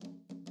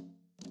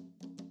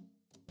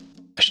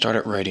I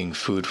started writing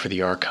Food for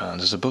the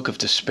Archons as a book of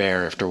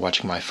despair after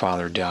watching my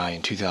father die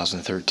in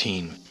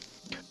 2013.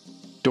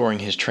 During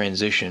his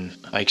transition,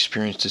 I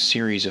experienced a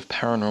series of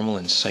paranormal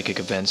and psychic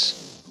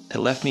events that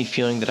left me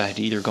feeling that I had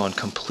either gone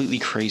completely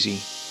crazy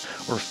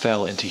or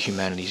fell into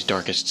humanity's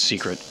darkest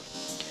secret.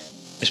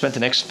 I spent the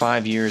next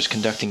 5 years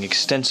conducting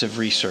extensive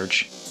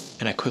research,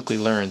 and I quickly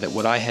learned that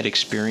what I had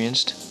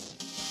experienced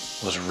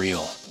was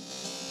real.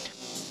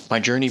 My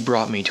journey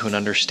brought me to an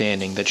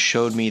understanding that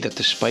showed me that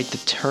despite the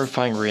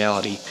terrifying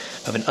reality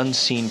of an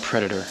unseen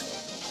predator,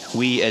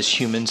 we as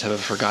humans have a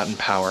forgotten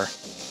power.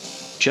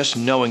 Just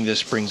knowing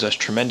this brings us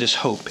tremendous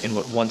hope in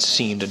what once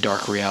seemed a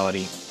dark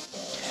reality.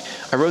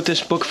 I wrote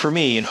this book for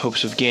me in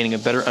hopes of gaining a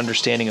better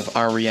understanding of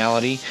our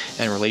reality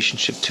and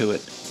relationship to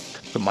it.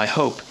 But my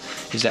hope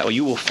is that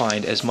you will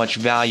find as much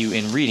value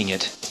in reading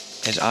it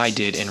as I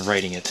did in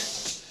writing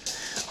it.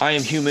 I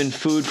Am Human,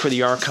 Food for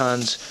the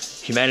Archons,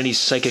 humanity's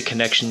psychic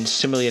connections,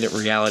 simulated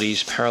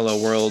realities, parallel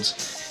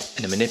worlds,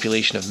 and the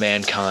manipulation of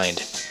mankind.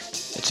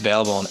 It's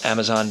available on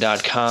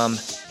Amazon.com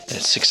and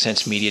at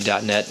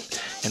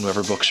sixcentsmedia.net and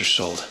wherever books are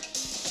sold.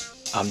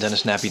 I'm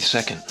Dennis Nappy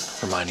II,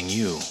 reminding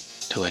you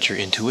to let your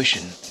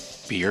intuition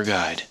be your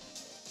guide.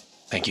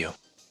 Thank you.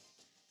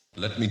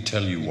 Let me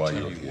tell you why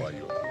you're here.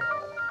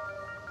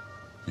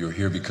 You're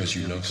here because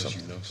you know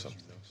something.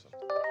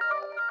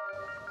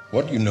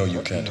 What you know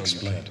you can't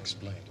explain,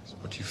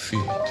 but you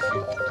feel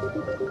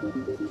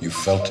it. You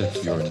felt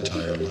it your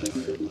entire life.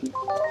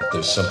 That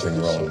there's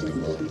something wrong in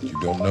the world. You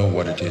don't know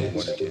what it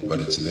is, but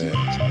it's there.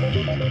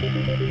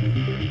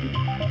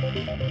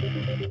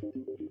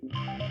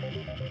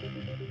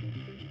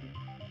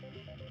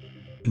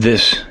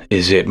 This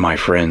is it, my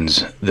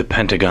friends. The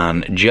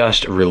Pentagon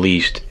just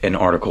released an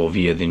article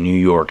via the New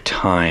York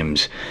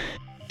Times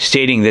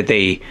stating that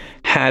they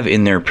have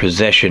in their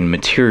possession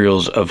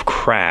materials of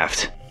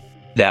craft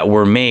that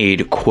were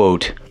made,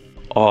 quote,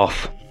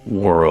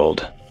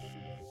 off-world.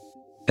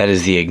 That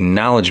is the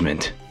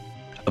acknowledgement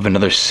of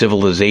another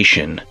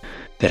civilization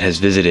that has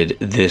visited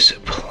this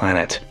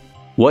planet.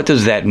 What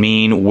does that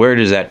mean? Where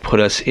does that put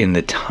us in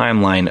the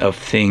timeline of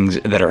things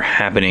that are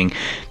happening?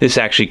 This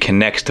actually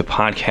connects to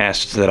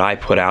podcasts that I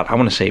put out, I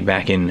want to say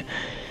back in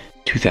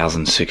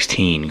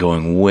 2016,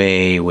 going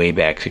way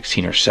back,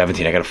 16 or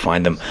 17. I got to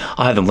find them.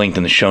 I'll have them linked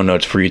in the show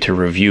notes for you to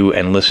review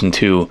and listen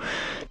to.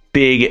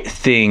 Big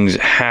things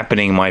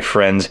happening, my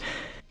friends.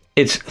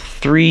 It's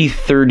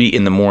 3:30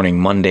 in the morning,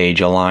 Monday,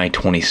 July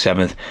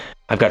 27th.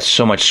 I've got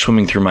so much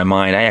swimming through my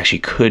mind. I actually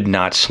could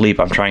not sleep.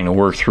 I'm trying to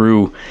work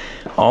through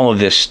all of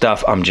this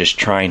stuff. I'm just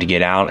trying to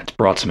get out. It's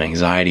brought some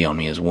anxiety on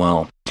me as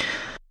well.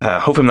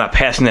 Hopefully I'm not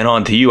passing that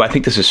on to you. I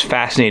think this is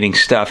fascinating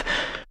stuff,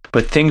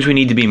 but things we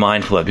need to be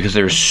mindful of because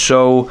there's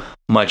so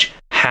much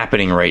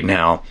happening right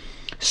now.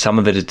 Some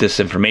of it is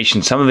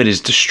disinformation. Some of it is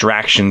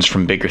distractions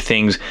from bigger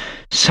things.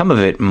 Some of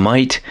it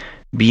might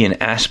be an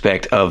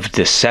aspect of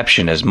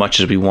deception as much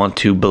as we want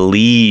to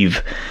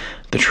believe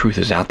the truth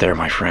is out there,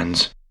 my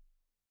friends.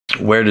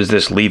 Where does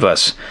this leave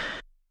us?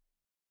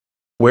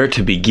 Where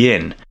to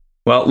begin?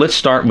 Well, let's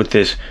start with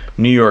this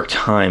New York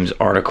Times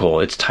article.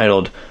 It's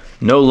titled,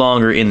 "No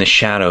Longer in the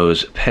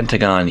Shadows,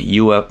 Pentagon's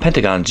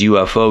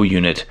UFO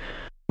Unit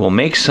Will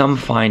Make Some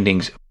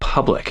Findings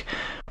Public."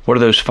 What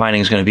are those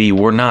findings going to be?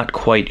 We're not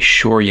quite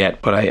sure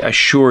yet, but I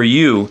assure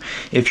you,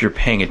 if you're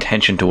paying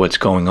attention to what's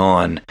going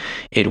on,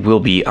 it will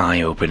be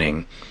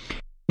eye-opening.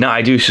 Now,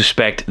 I do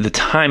suspect the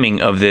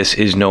timing of this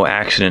is no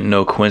accident,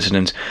 no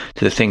coincidence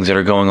to the things that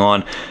are going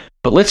on,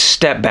 but let's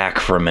step back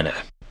for a minute.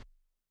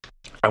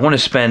 I want to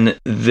spend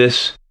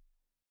this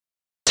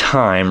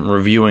time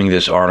reviewing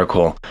this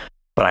article,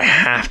 but I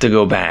have to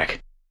go back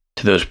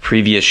to those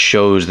previous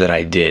shows that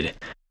I did.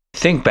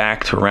 Think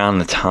back to around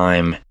the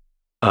time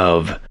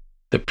of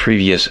the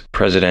previous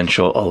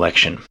presidential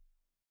election.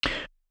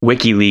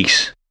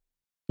 WikiLeaks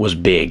was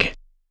big.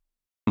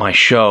 My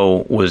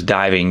show was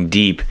diving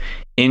deep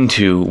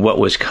into what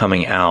was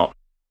coming out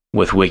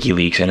with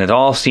WikiLeaks, and it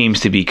all seems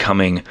to be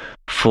coming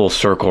full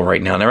circle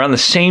right now. And around the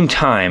same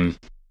time,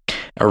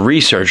 a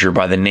researcher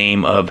by the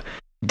name of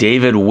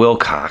David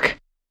Wilcock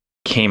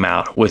came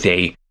out with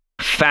a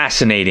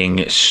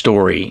fascinating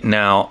story.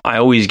 Now, I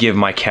always give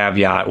my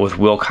caveat with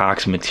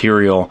Wilcock's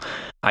material.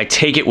 I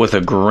take it with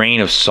a grain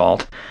of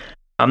salt.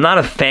 I'm not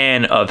a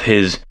fan of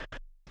his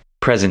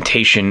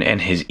presentation and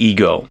his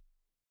ego.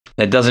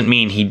 That doesn't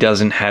mean he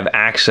doesn't have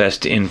access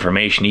to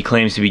information. He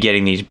claims to be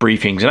getting these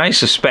briefings, and I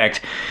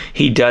suspect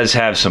he does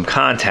have some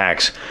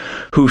contacts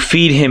who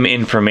feed him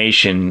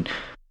information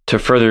to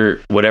further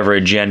whatever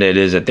agenda it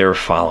is that they're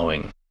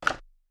following.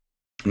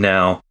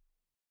 Now,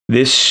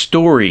 this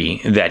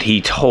story that he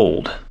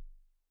told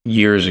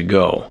years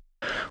ago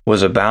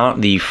was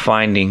about the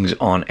findings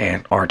on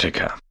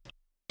Antarctica.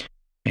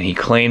 And he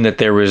claimed that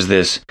there was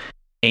this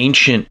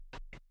ancient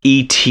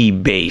ET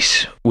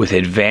base with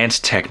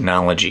advanced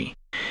technology.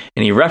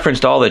 And he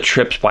referenced all the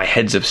trips by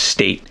heads of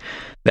state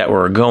that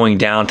were going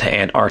down to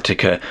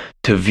Antarctica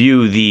to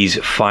view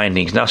these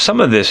findings. Now, some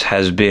of this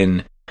has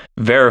been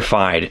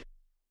verified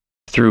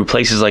through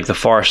places like the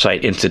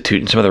Farsight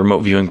Institute and some of the remote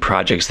viewing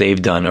projects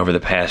they've done over the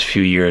past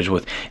few years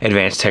with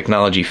advanced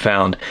technology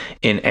found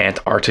in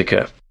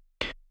Antarctica.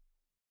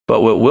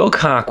 But what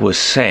Wilcock was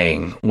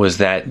saying was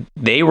that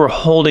they were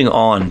holding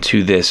on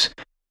to this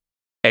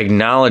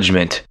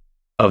acknowledgement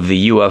of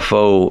the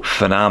UFO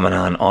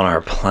phenomenon on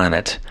our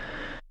planet,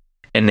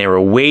 and they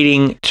were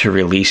waiting to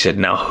release it.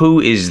 Now,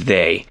 who is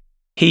they?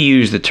 He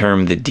used the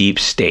term the deep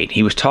state.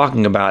 He was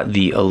talking about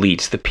the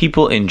elites, the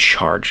people in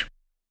charge.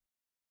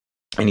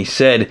 And he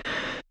said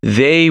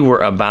they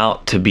were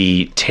about to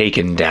be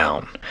taken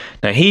down.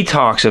 Now, he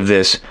talks of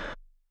this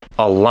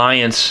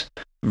alliance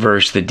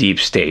versus the deep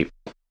state.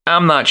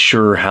 I'm not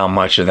sure how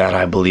much of that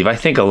I believe. I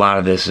think a lot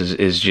of this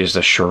is just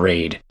a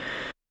charade.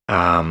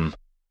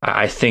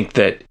 I think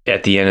that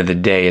at the end of the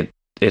day,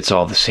 it's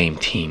all the same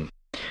team.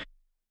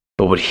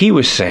 But what he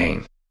was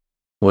saying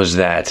was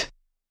that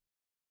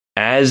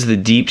as the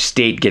deep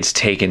state gets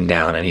taken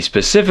down, and he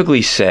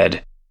specifically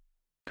said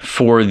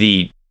for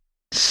the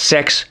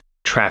sex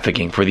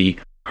trafficking, for the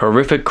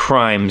horrific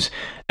crimes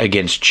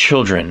against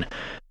children,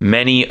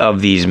 many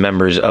of these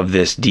members of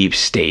this deep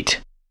state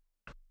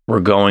were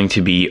going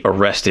to be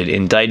arrested,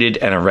 indicted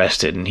and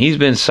arrested. And he's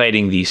been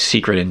citing these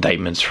secret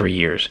indictments for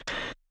years.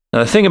 Now,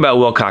 the thing about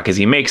Wilcock is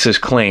he makes this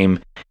claim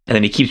and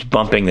then he keeps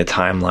bumping the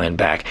timeline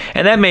back.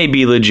 And that may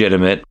be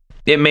legitimate.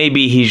 It may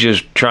be he's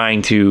just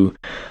trying to,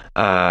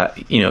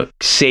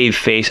 save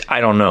face. I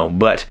don't know.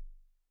 But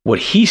what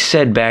he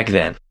said back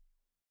then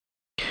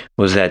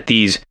was that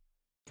these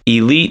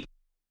elite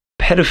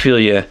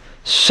pedophilia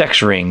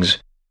sex rings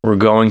were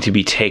going to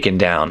be taken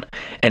down.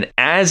 And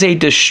as a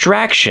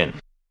distraction,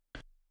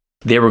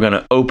 they were going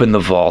to open the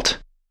vault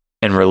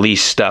and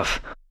release stuff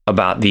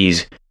about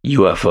these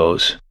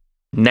UFOs.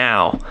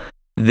 Now,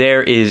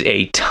 there is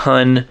a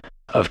ton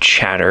of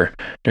chatter.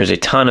 There's a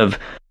ton of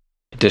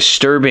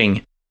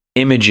disturbing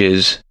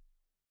images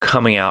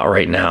coming out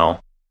right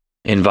now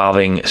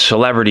involving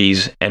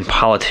celebrities and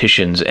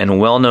politicians and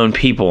well-known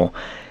people,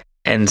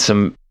 and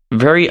some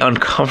very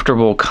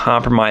uncomfortable,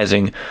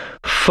 compromising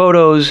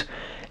photos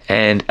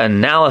and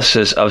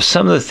analysis of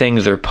some of the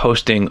things they're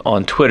posting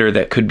on Twitter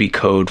that could be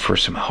code for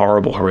some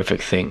horrible,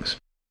 horrific things.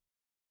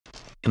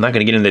 I'm not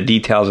going to get into the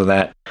details of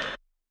that.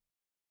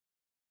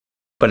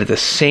 But at the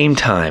same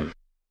time,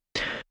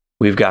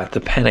 we've got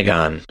the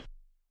Pentagon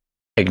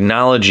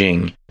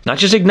acknowledging, not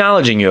just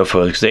acknowledging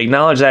UFOs, because they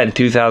acknowledged that in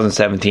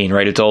 2017,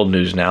 right? It's old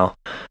news now.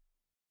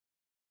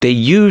 They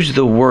use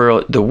the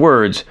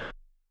words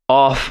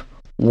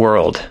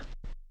off-world.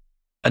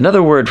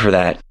 Another word for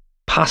that,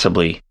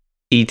 possibly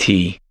ET,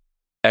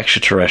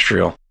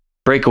 extraterrestrial,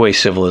 breakaway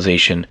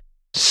civilization,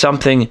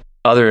 something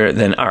other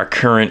than our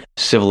current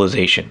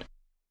civilization.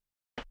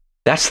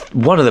 That's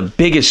one of the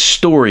biggest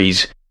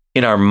stories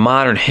in our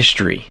modern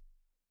history.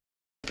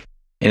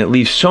 And it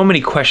leaves so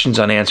many questions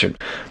unanswered.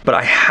 But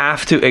I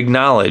have to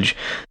acknowledge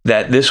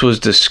that this was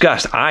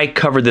discussed. I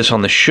covered this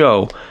on the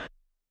show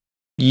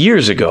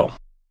years ago.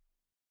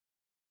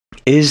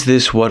 Is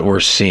this what we're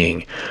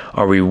seeing?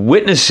 Are we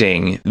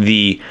witnessing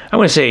the, I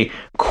want to say,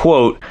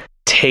 quote,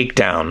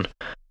 takedown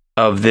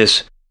of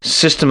this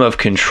system of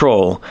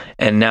control,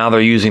 and now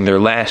they're using their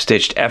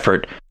last-ditched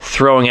effort,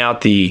 throwing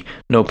out the,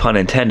 no pun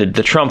intended,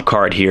 the trump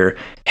card here.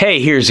 Hey,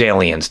 here's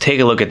aliens.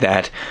 Take a look at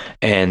that,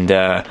 and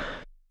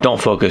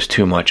don't focus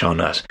too much on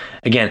us.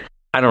 Again,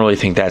 I don't really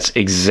think that's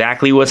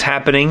exactly what's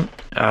happening.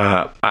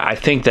 I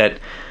think that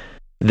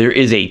there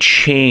is a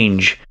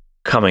change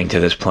coming to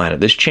this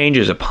planet. This change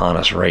is upon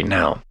us right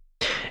now.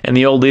 And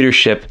the old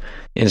leadership,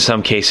 in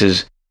some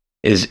cases,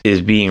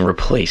 is being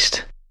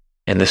replaced.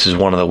 And this is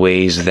one of the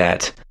ways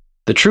that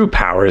the true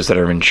powers that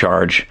are in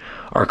charge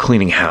are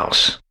cleaning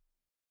house.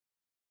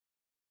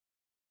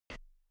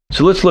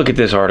 So let's look at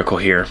this article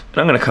here.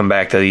 I'm going to come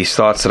back to these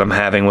thoughts that I'm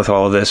having with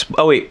all of this.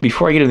 Oh, wait,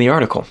 before I get into the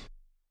article,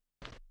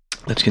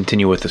 let's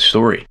continue with the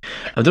story.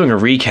 I'm doing a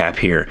recap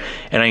here,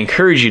 and I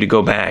encourage you to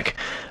go back.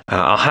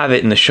 I'll have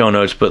it in the show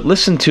notes, but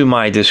listen to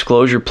my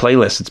disclosure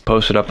playlist. It's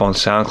posted up on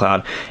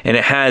SoundCloud, and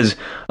it has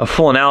a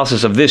full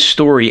analysis of this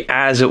story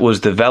as it was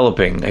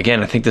developing.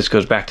 Again, I think this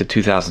goes back to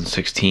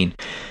 2016.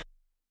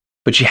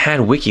 But you had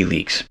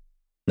WikiLeaks.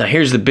 Now,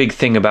 here's the big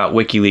thing about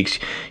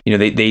WikiLeaks. You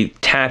know, they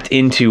tapped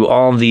into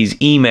all of these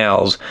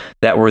emails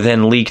that were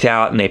then leaked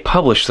out, and they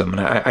published them.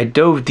 And I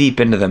dove deep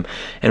into them.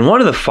 And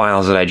one of the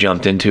files that I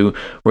jumped into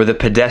were the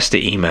Podesta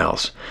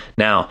emails.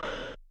 Now,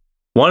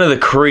 one of the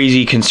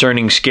crazy,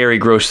 concerning, scary,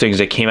 gross things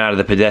that came out of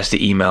the Podesta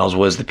emails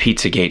was the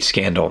Pizzagate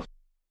scandal.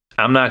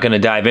 I'm not going to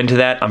dive into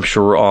that. I'm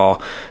sure we're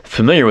all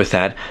familiar with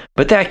that.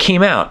 But that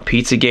came out.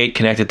 Pizzagate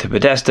connected to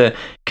Podesta,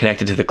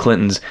 connected to the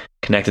Clintons,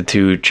 connected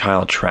to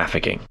child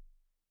trafficking.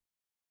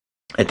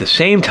 At the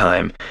same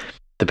time,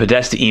 the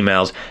Podesta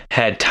emails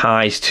had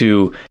ties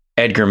to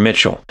Edgar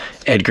Mitchell.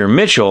 Edgar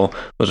Mitchell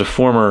was a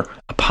former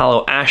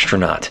Apollo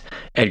astronaut.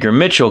 Edgar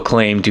Mitchell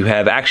claimed to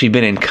have actually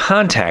been in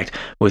contact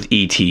with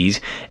ETs,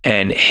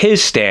 and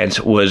his stance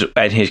was,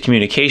 at his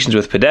communications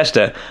with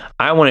Podesta,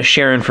 I want to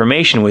share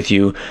information with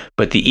you,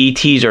 but the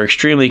ETs are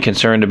extremely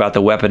concerned about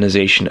the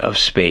weaponization of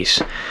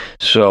space.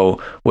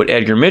 So what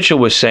Edgar Mitchell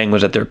was saying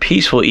was that they're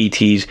peaceful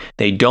ETs,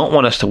 they don't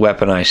want us to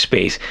weaponize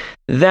space.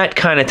 That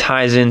kind of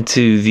ties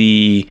into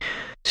the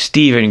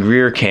Stephen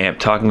Greer camp,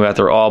 talking about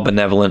they're all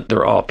benevolent,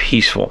 they're all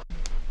peaceful.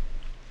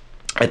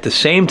 At the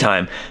same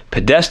time,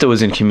 Podesta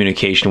was in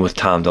communication with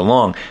Tom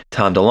DeLonge.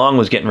 Tom DeLonge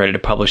was getting ready to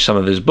publish some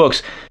of his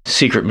books,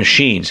 Secret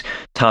Machines.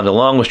 Tom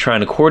DeLonge was trying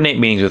to coordinate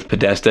meetings with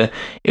Podesta.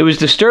 It was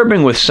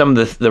disturbing with some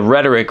of the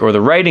rhetoric or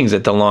the writings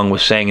that DeLonge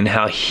was saying and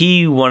how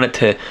he wanted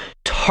to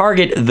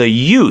target the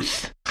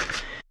youth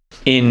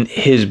in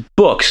his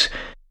books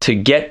to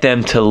get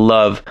them to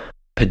love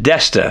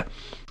Podesta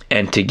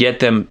and to get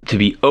them to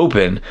be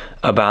open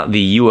about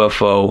the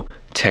UFO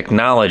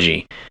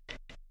technology.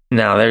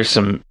 Now, there's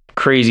some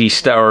crazy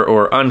stuff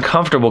or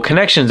uncomfortable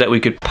connections that we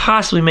could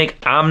possibly make.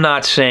 I'm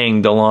not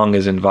saying DeLonge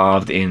is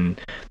involved in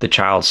the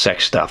child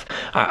sex stuff.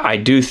 I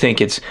do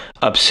think it's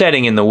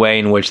upsetting in the way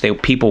in which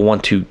people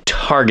want to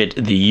target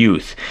the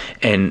youth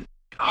and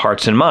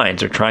hearts and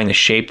minds. They're trying to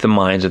shape the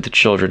minds of the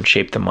children,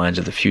 shape the minds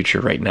of the future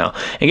right now,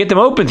 and get them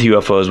open to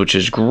UFOs, which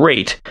is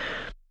great.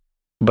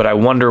 But I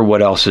wonder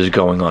what else is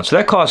going on. So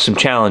that caused some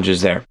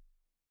challenges there.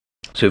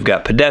 So we've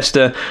got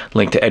Podesta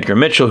linked to Edgar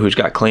Mitchell, who's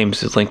got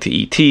claims that's linked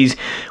to ETs.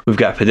 We've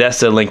got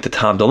Podesta linked to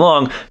Tom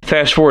DeLonge.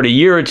 Fast forward a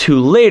year or two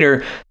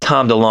later,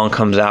 Tom DeLonge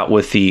comes out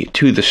with the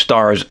To the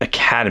Stars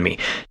Academy.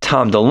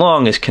 Tom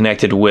DeLonge is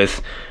connected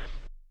with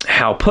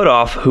Hal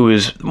Puthoff, who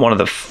is one of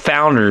the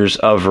founders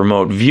of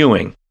remote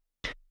viewing.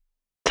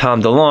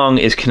 Tom DeLonge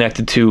is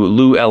connected to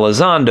Lou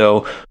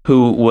Elizondo,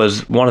 who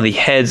was one of the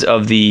heads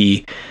of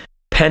the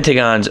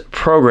Pentagon's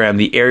program,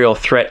 the Aerial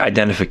Threat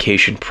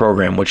Identification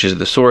Program, which is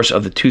the source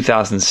of the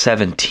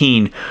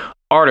 2017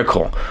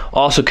 article.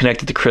 Also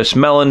connected to Chris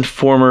Mellon,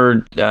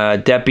 former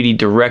Deputy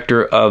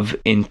Director of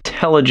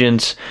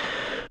Intelligence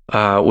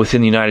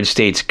within the United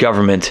States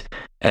government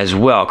as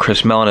well.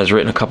 Chris Mellon has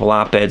written a couple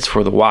op-eds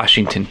for the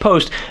Washington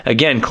Post,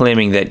 again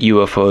claiming that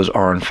UFOs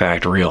are in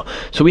fact real.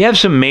 So we have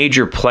some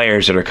major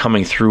players that are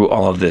coming through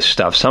all of this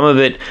stuff. Some of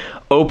it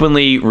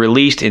openly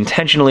released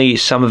intentionally,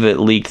 some of it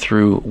leaked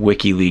through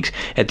WikiLeaks.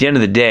 At the end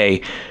of the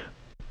day,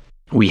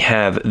 we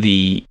have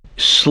the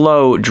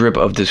slow drip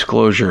of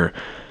disclosure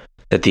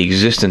that the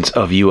existence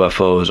of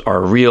UFOs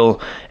are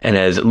real, and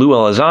as Lou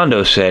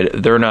Elizondo said,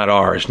 they're not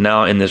ours.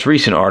 Now, in this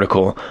recent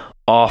article,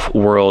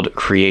 off-world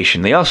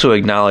creation. They also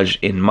acknowledged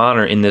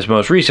in this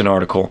most recent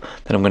article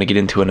that I'm going to get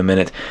into in a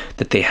minute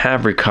that they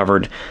have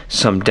recovered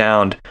some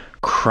downed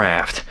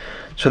craft.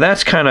 So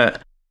that's kind of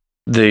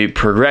the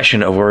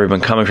progression of where we've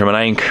been coming from, and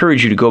I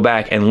encourage you to go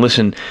back and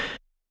listen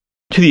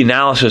to the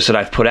analysis that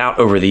I've put out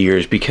over the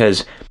years,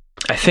 because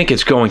I think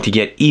it's going to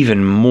get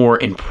even more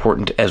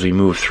important as we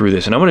move through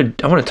this. And I want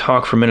to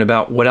talk for a minute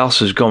about what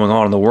else is going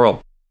on in the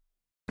world.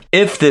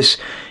 If this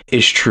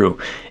is true,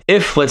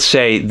 if, let's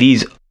say,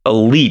 these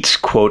elites,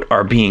 quote,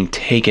 are being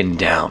taken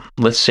down,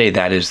 let's say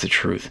that is the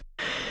truth,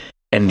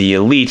 and the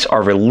elites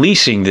are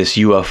releasing this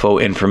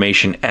UFO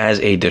information as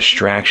a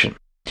distraction,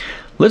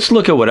 let's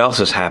look at what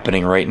else is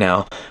happening right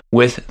now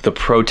with the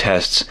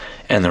protests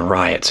and the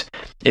riots.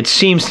 It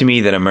seems to me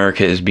that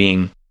America is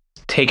being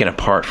taken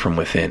apart from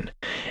within.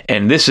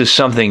 And this is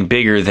something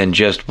bigger than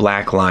just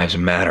Black Lives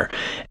Matter.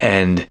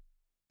 And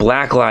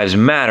Black Lives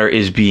Matter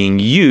is being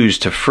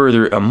used to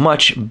further a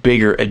much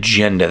bigger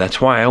agenda.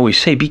 That's why I always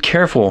say be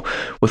careful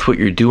with what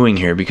you're doing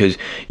here, because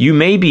you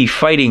may be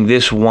fighting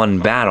this one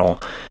battle,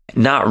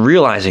 not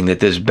realizing that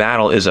this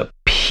battle is a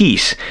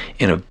piece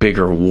in a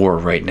bigger war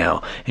right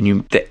now.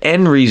 And the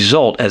end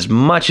result, as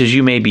much as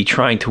you may be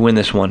trying to win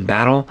this one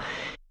battle,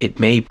 it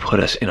may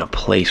put us in a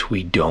place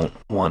we don't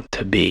want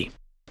to be.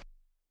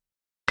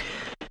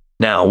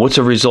 Now, what's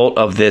a result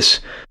of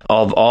this,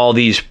 of all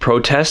these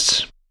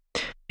protests,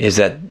 is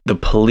that the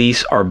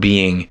police are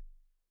being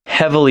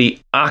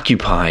heavily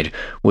occupied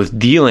with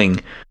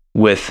dealing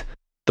with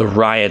the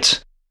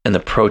riots and the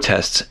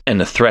protests and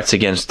the threats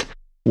against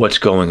what's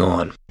going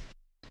on.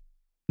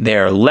 They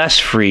are less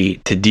free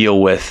to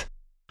deal with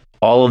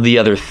all of the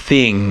other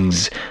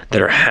things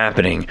that are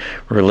happening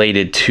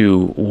related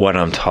to what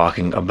I'm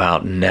talking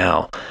about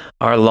now.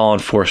 Our law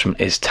enforcement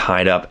is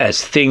tied up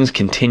as things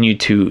continue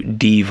to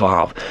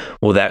devolve.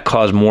 Will that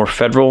cause more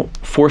federal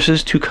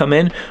forces to come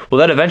in? Will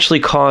that eventually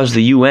cause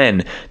the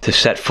UN to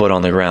set foot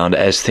on the ground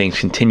as things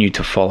continue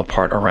to fall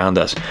apart around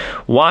us?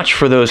 Watch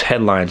for those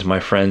headlines, my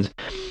friends.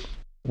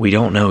 We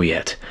don't know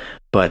yet,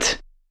 but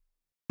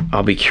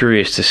I'll be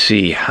curious to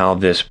see how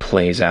this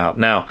plays out.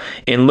 Now,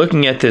 in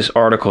looking at this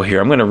article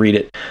here, I'm going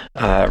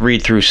to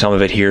read through some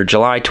of it here.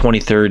 July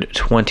 23rd,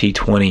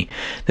 2020.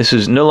 This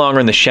is No Longer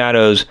in the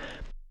Shadows.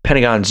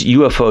 Pentagon's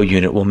UFO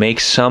unit will make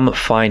some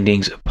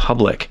findings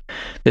public.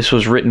 This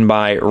was written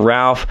by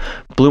Ralph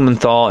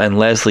Blumenthal and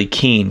Leslie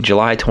Keene,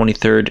 July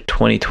 23rd,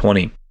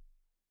 2020.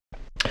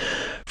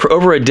 For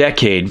over a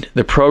decade,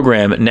 the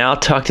program, now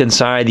tucked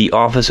inside the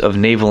Office of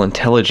Naval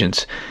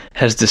Intelligence,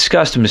 has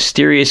discussed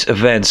mysterious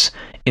events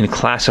in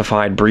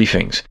classified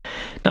briefings.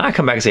 Now I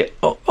come back and say,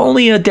 oh,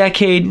 only a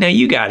decade? Now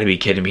you got to be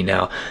kidding me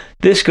now.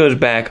 This goes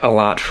back a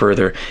lot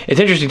further. It's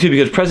interesting, too,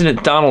 because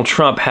President Donald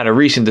Trump had a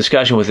recent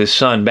discussion with his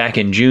son back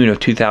in June of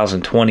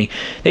 2020.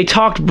 They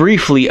talked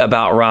briefly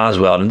about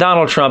Roswell, and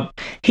Donald Trump,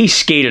 he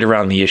skated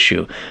around the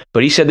issue,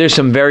 but he said there's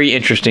some very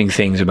interesting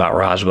things about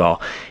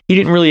Roswell. He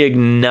didn't really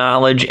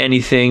acknowledge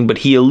anything, but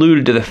he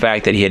alluded to the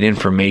fact that he had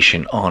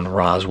information on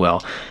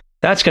Roswell.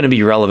 That's going to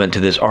be relevant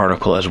to this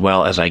article as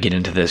well as I get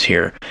into this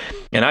here.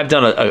 And I've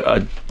done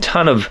a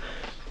ton of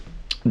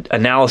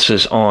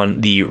analysis on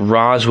the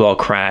Roswell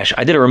crash.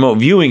 I did a remote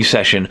viewing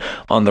session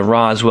on the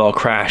Roswell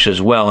crash as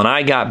well, and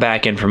I got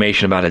back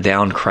information about a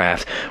downed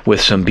craft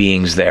with some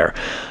beings there.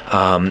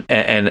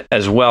 And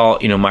as well,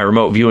 my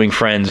remote viewing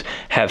friends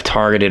have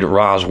targeted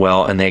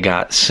Roswell, and they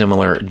got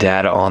similar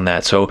data on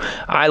that. So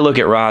I look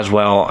at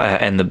Roswell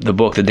and the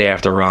book The Day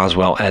After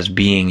Roswell as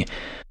being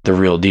the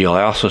real deal.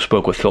 I also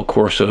spoke with Phil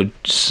Corso's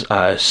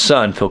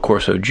son, Phil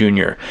Corso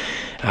Jr.,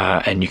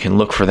 and you can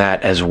look for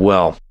that as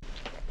well.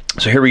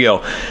 So here we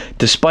go.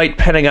 Despite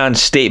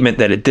Pentagon's statement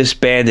that it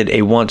disbanded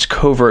a once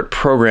covert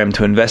program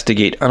to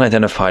investigate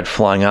unidentified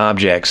flying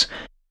objects,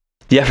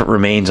 the effort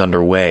remains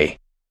underway.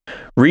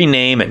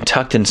 Renamed and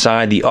tucked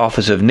inside the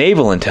Office of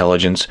Naval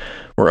Intelligence,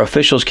 where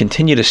officials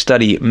continue to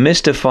study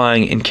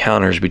mystifying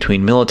encounters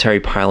between military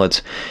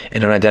pilots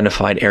and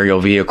unidentified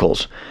aerial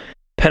vehicles.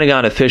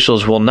 Pentagon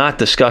officials will not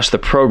discuss the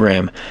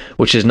program,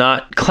 which is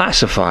not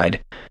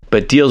classified,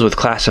 but deals with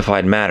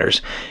classified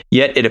matters.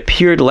 Yet it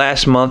appeared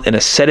last month in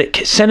a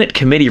Senate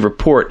committee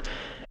report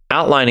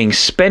outlining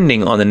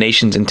spending on the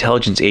nation's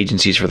intelligence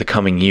agencies for the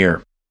coming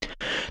year.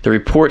 The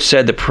report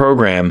said the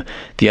program,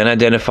 the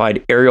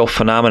Unidentified Aerial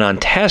Phenomenon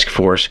Task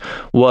Force,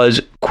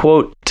 was,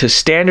 quote, to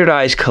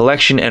standardize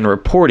collection and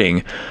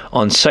reporting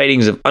on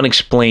sightings of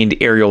unexplained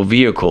aerial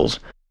vehicles,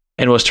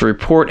 and was to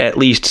report at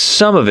least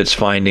some of its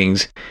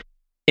findings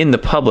in the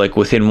public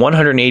within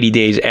 180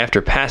 days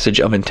after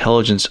passage of the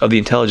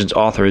Intelligence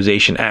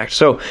Authorization Act.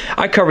 So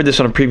I covered this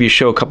on a previous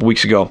show a couple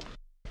weeks ago.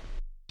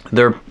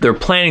 They're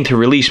planning to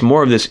release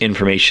more of this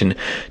information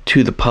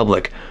to the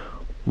public.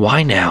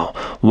 Why now?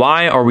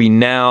 Why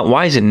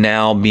is it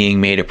now being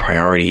made a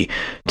priority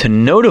to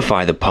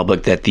notify the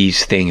public that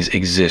these things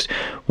exist?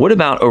 What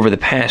about over the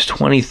past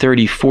 20,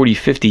 30, 40,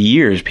 50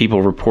 years,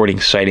 people reporting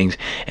sightings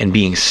and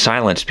being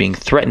silenced, being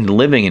threatened,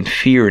 living in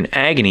fear and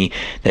agony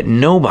that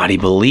nobody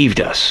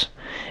believed us?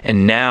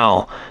 And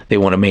now they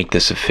want to make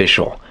this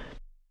official.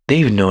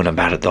 They've known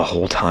about it the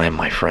whole time,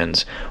 my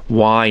friends.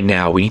 Why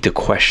now? We need to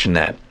question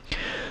that.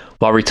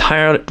 While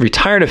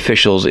retired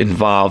officials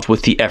involved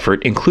with the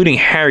effort, including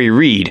Harry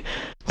Reid,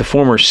 the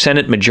former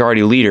Senate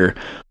Majority Leader,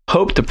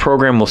 hope the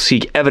program will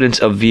seek evidence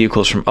of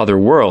vehicles from other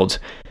worlds,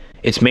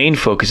 its main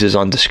focus is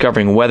on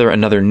discovering whether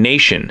another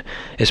nation,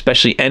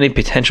 especially any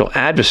potential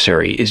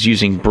adversary, is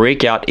using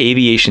breakout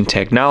aviation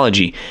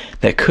technology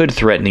that could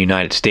threaten the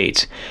United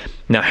States.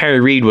 Now, Harry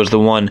Reid was the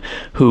one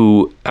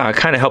who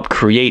kind of helped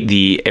create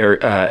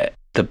the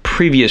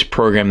previous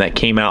program that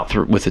came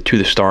out with the To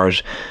the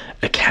Stars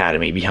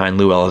Academy behind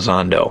Lou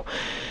Elizondo.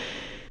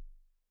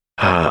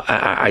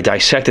 I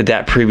dissected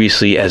that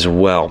previously as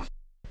well.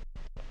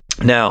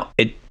 Now,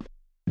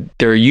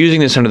 they're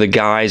using this under the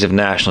guise of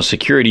national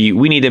security.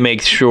 We need to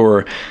make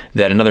sure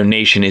that another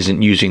nation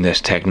isn't using this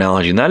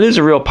technology. And that is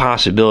a real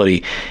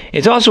possibility.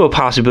 It's also a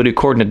possibility,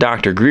 according to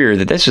Dr. Greer,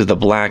 that this is the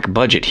black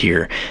budget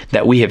here,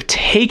 that we have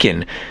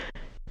taken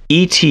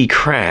ET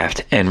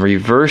craft and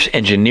reverse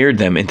engineered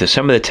them into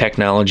some of the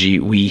technology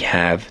we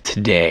have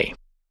today.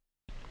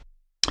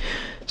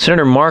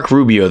 Senator Mark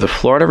Rubio, the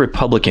Florida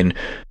Republican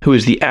who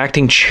is the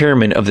acting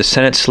chairman of the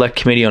Senate Select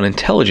Committee on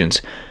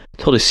Intelligence,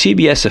 told a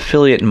CBS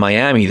affiliate in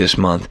Miami this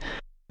month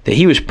that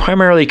he was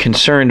primarily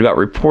concerned about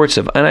reports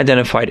of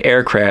unidentified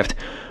aircraft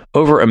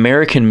over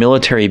American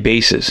military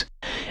bases,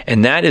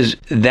 and that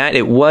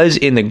it was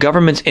in the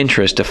government's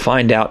interest to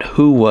find out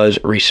who was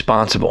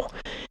responsible.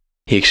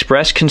 He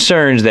expressed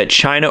concerns that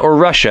China or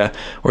Russia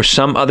or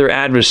some other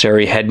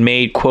adversary had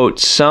made, quote,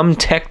 some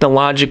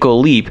technological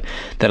leap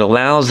that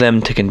allows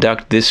them to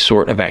conduct this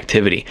sort of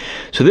activity.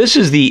 So this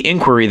is the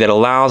inquiry that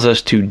allows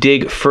us to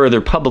dig further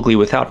publicly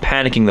without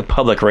panicking the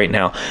public right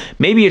now.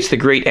 Maybe it's the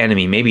great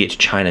enemy. Maybe it's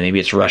China. Maybe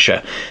it's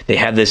Russia. They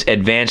have this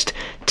advanced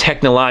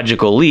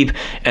technological leap,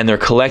 and they're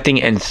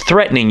collecting and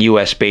threatening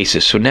U.S.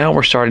 bases. So now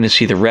we're starting to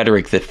see the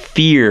rhetoric, the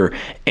fear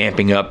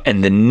amping up,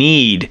 and the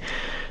need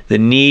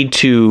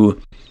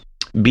to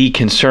be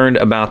concerned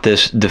about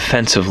this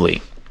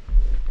defensively.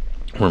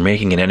 We're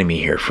making an enemy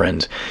here,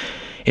 friends.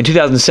 In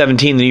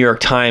 2017, the New York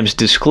Times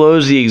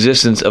disclosed the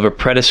existence of a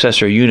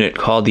predecessor unit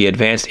called the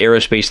Advanced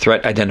Aerospace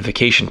Threat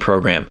Identification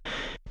Program.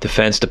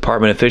 Defense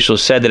Department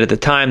officials said that at the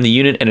time, the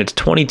unit and its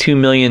 $22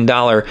 million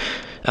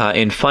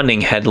in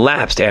funding had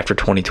lapsed after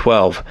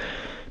 2012.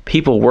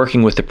 People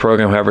working with the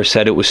program, however,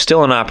 said it was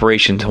still in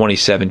operation in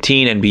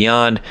 2017 and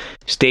beyond,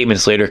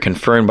 statements later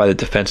confirmed by the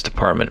Defense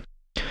Department.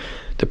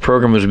 The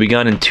program was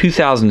begun in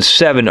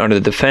 2007 under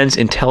the Defense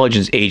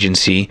Intelligence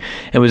Agency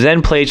and was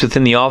then placed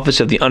within the Office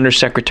of the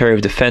Undersecretary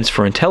of Defense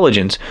for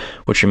Intelligence,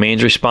 which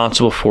remains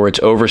responsible for its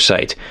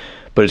oversight.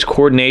 But its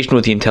coordination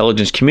with the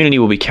intelligence community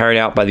will be carried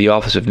out by the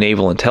Office of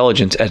Naval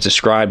Intelligence as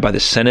described by the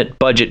Senate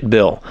Budget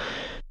Bill.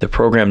 The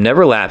program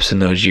never lapsed in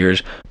those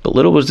years, but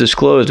little was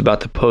disclosed about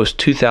the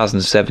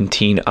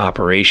post-2017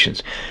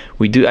 operations.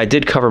 I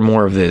did cover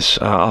more of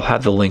this. I'll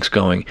have the links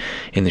going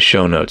in the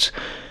show notes.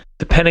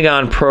 The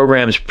Pentagon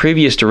program's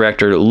previous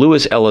director,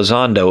 Luis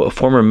Elizondo, a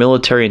former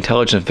military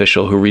intelligence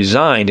official who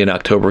resigned in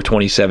October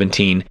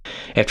 2017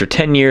 after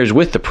 10 years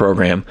with the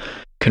program,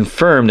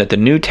 confirmed that the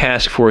new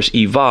task force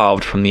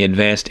evolved from the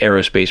Advanced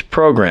Aerospace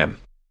Program.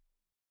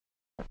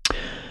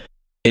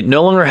 It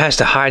no longer has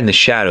to hide in the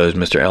shadows,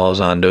 Mr.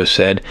 Elizondo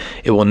said.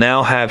 It will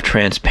now have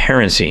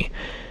transparency.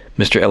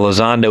 Mr.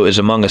 Elizondo is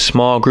among a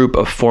small group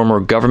of former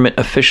government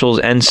officials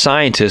and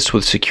scientists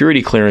with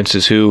security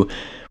clearances who,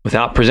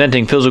 without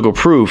presenting physical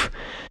proof,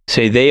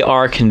 say they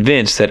are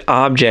convinced that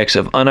objects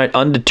of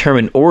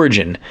undetermined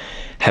origin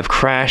have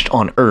crashed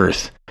on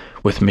Earth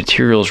with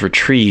materials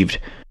retrieved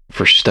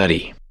for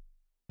study.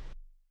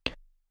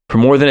 For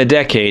more than a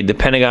decade, the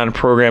Pentagon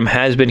program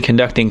has been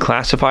conducting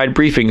classified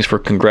briefings for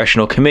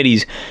congressional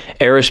committees,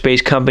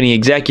 aerospace company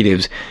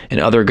executives, and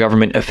other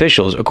government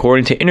officials,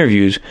 according to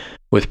interviews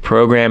with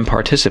program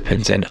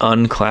participants and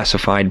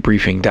unclassified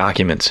briefing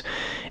documents.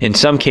 In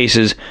some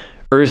cases,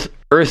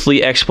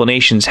 earthly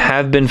explanations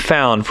have been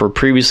found for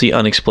previously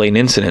unexplained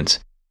incidents.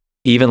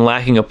 Even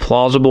lacking a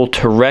plausible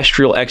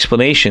terrestrial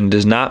explanation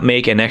does not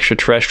make an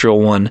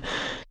extraterrestrial one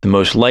the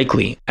most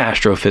likely,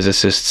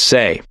 astrophysicists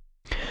say.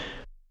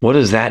 What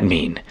does that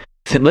mean?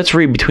 Let's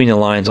read between the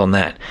lines on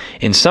that.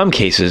 In some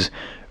cases,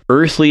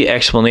 earthly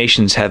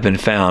explanations have been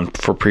found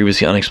for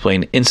previously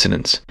unexplained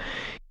incidents.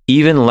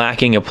 Even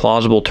lacking a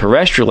plausible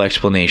terrestrial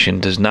explanation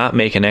does not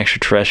make an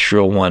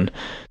extraterrestrial one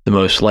the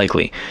most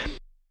likely.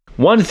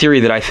 One theory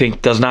that I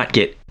think does not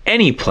get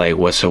any play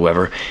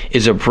whatsoever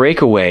is a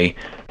breakaway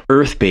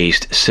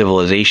Earth-based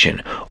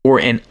civilization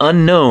or an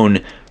unknown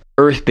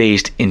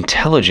Earth-based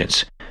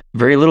intelligence.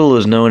 Very little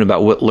is known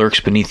about what lurks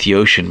beneath the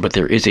ocean, but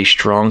there is a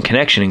strong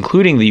connection,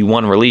 including the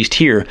one released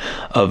here,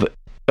 of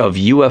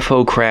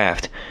UFO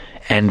craft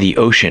and the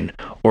ocean,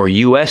 or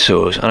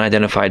USOs,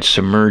 unidentified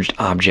submerged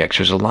objects.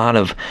 There's a lot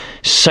of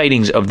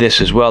sightings of this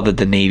as well that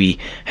the Navy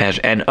has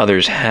and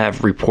others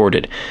have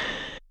reported.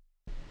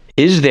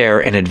 Is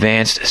there an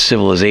advanced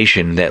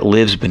civilization that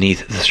lives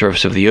beneath the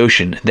surface of the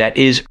ocean that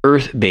is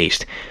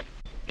Earth-based?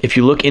 If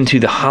you look into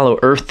the hollow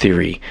Earth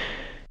theory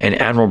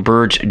and Admiral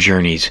Byrd's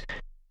journeys,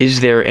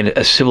 is there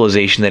a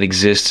civilization that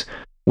exists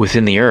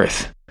within the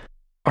Earth?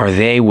 Are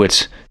they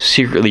what's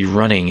secretly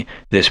running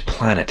this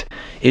planet?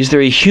 Is there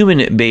a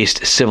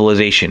human-based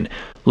civilization?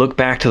 Look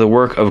back to the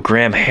work of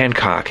Graham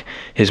Hancock,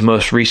 his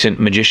most recent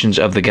Magicians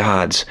of the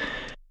Gods.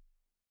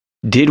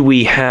 Did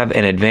we have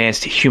an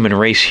advanced human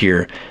race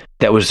here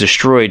that was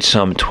destroyed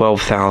some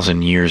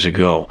 12,000 years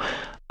ago?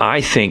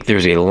 I think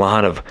there's a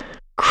lot of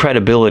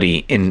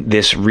credibility in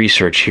this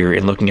research here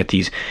in looking at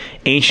these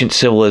ancient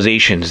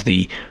civilizations,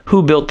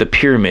 who built the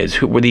pyramids,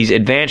 who were these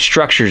advanced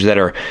structures that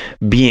are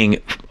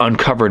being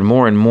uncovered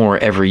more and more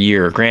every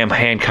year. Graham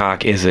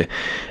Hancock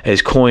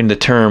has coined the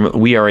term,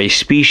 we are a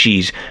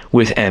species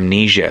with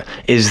amnesia.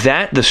 Is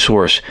that the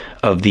source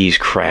of these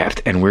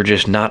craft and we're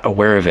just not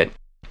aware of it?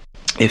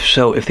 If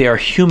so, if they are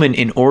human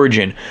in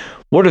origin,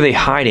 what are they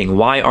hiding?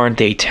 Why aren't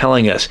they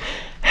telling us?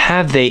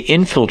 Have they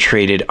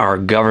infiltrated our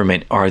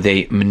government? Are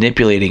they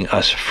manipulating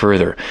us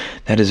further?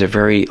 That is a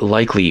very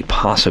likely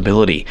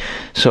possibility.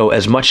 So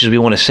as much as we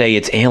want to say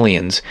it's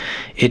aliens,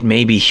 it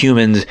may be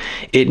humans,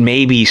 it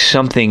may be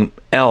something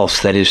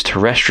else that is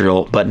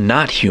terrestrial but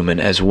not human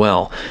as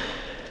well.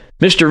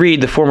 Mr. Reid,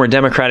 the former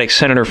Democratic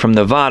senator from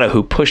Nevada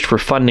who pushed for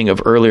funding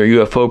of earlier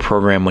UFO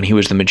program when he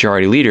was the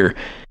majority leader,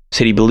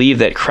 said he believed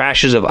that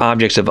crashes of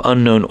objects of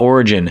unknown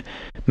origin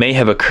may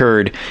have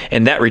occurred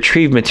and that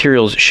retrieved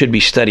materials should be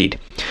studied.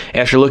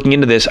 After looking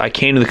into this, I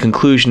came to the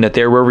conclusion that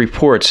there were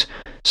reports,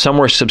 some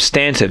were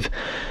substantive,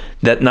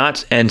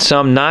 and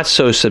some not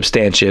so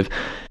substantive,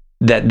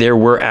 that there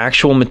were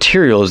actual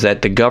materials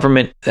that the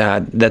government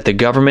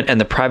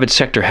and the private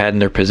sector had in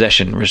their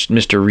possession,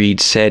 Mr.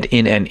 Reid said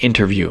in an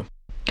interview.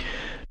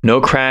 No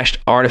crashed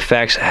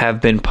artifacts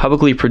have been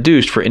publicly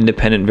produced for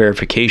independent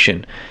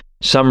verification.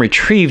 Some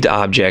retrieved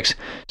objects,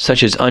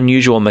 such as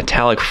unusual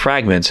metallic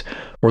fragments,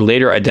 were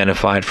later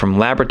identified from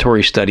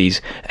laboratory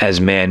studies as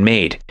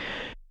man-made.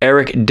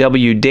 Eric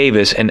W.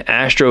 Davis, an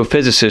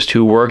astrophysicist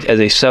who worked as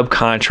a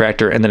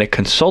subcontractor and then a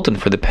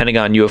consultant for the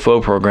Pentagon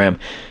UFO program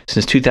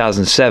since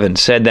 2007,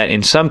 said that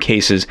in some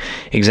cases,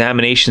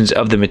 examinations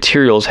of the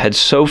materials had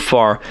so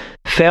far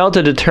failed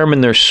to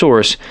determine their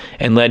source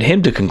and led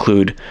him to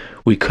conclude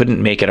we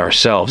couldn't make it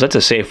ourselves. That's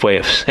a safe way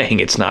of saying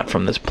it's not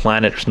from this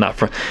planet. It's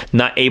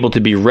not able to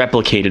be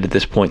replicated at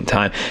this point in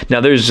time. Now,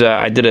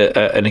 I did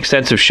an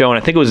extensive show, and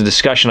I think it was a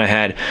discussion I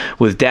had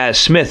with Daz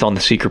Smith on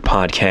the Secret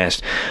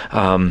Podcast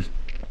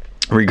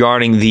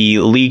regarding the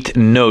leaked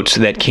notes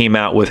that came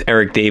out with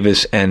Eric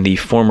Davis and the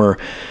former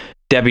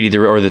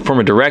the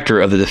former director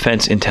of the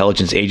Defense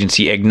Intelligence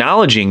Agency,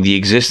 acknowledging the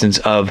existence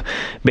of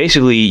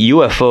basically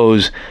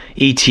UFOs,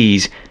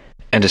 ETs,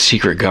 and a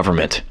secret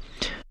government.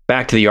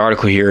 Back to the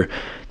article here.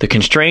 The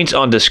constraints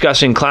on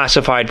discussing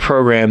classified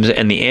programs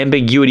and the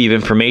ambiguity of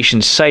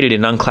information cited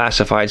in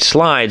unclassified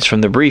slides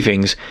from the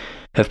briefings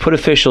have put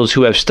officials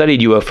who have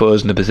studied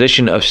UFOs in the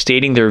position of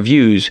stating their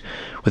views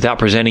without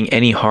presenting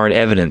any hard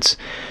evidence.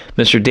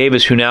 Mr.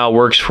 Davis, who now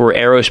works for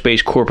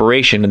Aerospace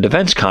Corporation, a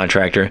defense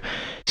contractor,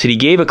 said he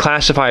gave a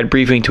classified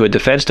briefing to a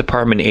Defense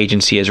Department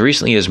agency as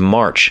recently as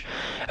March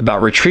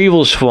about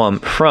retrievals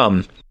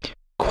from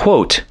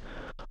quote,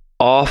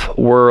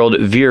 off-world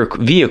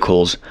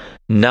vehicles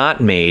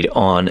not made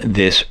on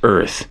this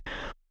earth.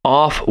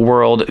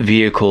 Off-world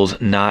vehicles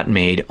not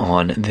made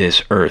on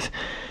this earth.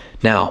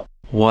 Now,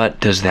 what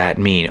does that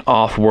mean?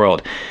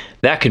 Off-world.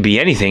 That could be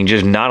anything,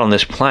 just not on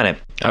this planet.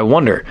 I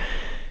wonder,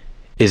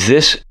 is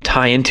this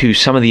tie into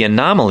some of the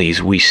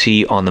anomalies we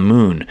see on the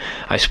moon?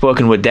 I've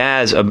spoken with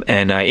Daz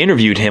and I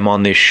interviewed him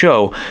on this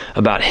show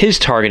about his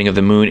targeting of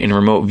the moon in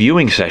remote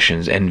viewing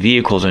sessions and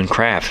vehicles and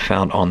craft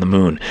found on the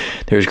moon.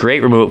 There's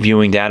great remote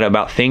viewing data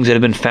about things that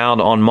have been found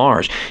on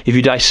Mars. If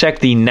you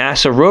dissect the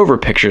NASA rover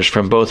pictures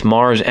from both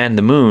Mars and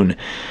the moon,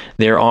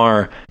 there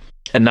are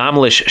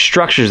anomalous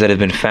structures that have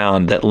been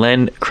found that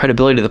lend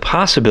credibility to the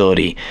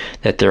possibility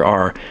that there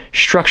are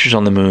structures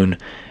on the moon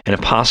and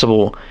a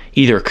possible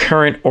either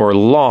current or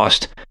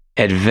lost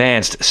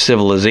advanced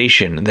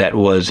civilization that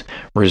was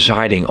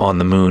residing on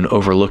the moon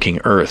overlooking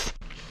Earth.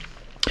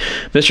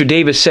 Mr.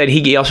 Davis said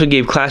he also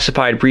gave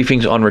classified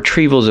briefings on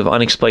retrievals of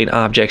unexplained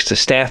objects to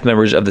staff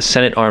members of the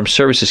Senate Armed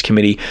Services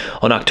Committee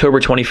on October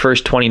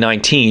 21st,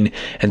 2019,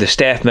 and to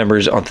staff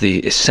members of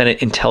the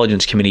Senate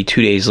Intelligence Committee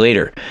 2 days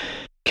later.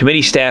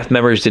 Committee staff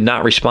members did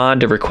not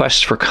respond to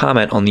requests for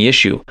comment on the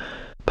issue.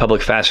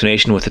 Public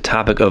fascination with the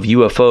topic of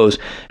UFOs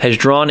has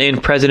drawn in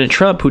President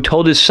Trump, who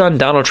told his son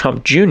Donald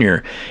Trump Jr.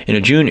 in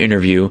a June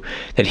interview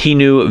that he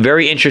knew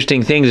very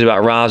interesting things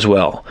about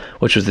Roswell,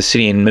 which was the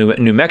city in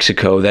New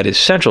Mexico that is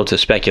central to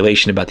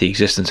speculation about the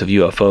existence of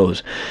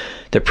UFOs.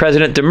 The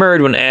president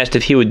demurred when asked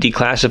if he would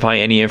declassify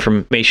any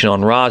information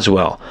on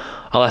Roswell.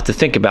 I'll have to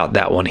think about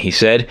that one, he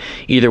said.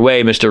 Either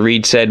way, Mr.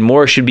 Reed said,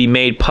 more should be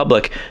made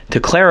public to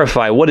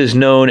clarify what is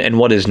known and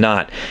what is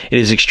not. It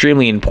is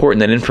extremely important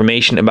that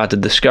information about the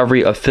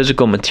discovery of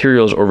physical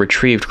materials or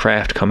retrieved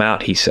craft come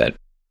out, he said.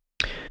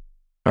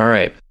 All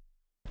right.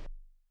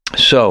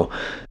 So,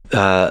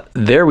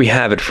 there we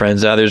have it,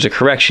 friends. There's a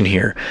correction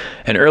here.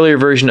 An earlier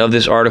version of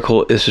this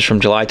article, this is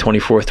from July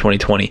 24th,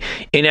 2020.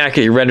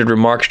 Inaccurately rendered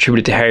remarks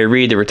attributed to Harry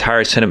Reid, the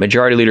retired Senate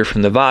Majority Leader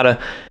from Nevada.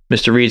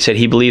 Mr. Reid said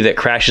he believed that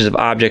crashes of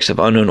objects of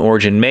unknown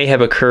origin may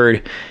have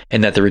occurred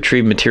and that the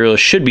retrieved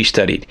materials should be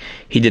studied.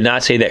 He did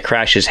not say that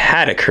crashes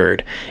had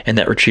occurred and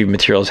that retrieved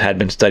materials had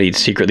been studied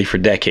secretly for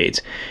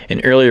decades.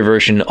 An earlier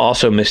version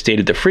also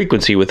misstated the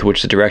frequency with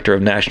which the Director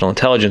of National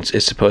Intelligence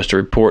is supposed to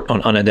report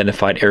on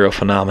unidentified aerial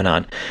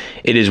phenomenon.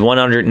 It is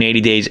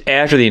 180 days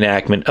after the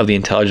enactment of the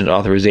Intelligence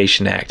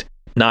Authorization Act,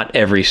 not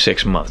every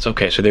 6 months.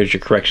 Okay, so there's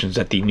your corrections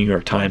that the New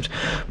York Times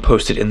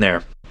posted in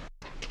there.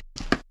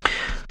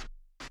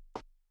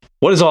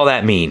 What does all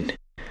that mean?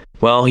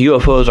 Well,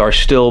 UFOs are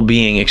still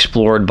being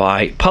explored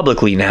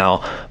publicly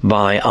now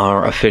by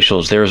our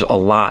officials. There's a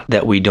lot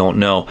that we don't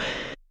know.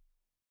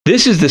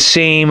 This is the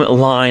same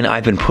line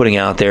I've been putting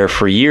out there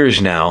for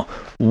years now.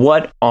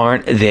 What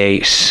aren't they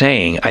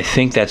saying? I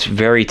think that's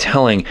very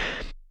telling.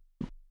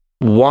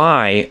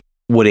 Why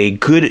would a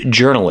good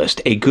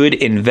journalist, a good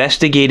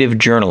investigative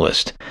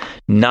journalist,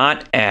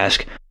 not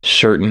ask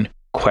certain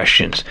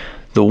questions?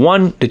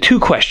 The two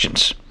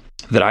questions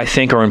that I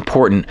think are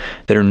important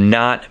that are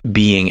not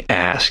being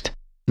asked.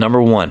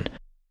 Number one,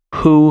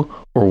 who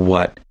or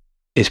what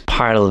is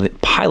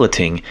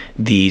piloting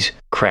these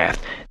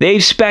craft?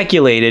 They've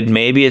speculated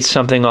maybe it's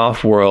something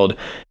off-world,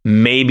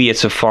 maybe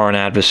it's a foreign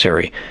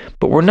adversary,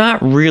 but we're not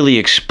really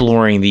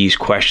exploring these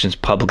questions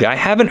publicly. I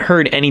haven't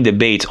heard any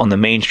debates on the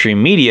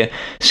mainstream media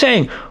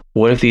saying,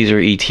 what if these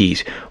are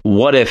ETs?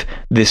 What if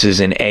this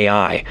is an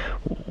AI?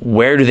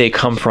 Where do they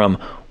come from?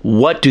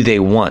 What do they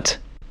want?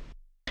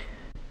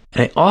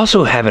 And I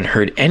also haven't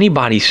heard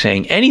anybody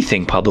saying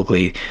anything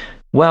publicly.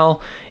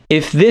 Well,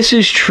 if this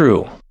is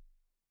true,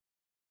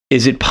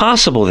 is it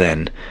possible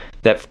then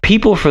that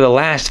people for the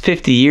last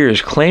 50 years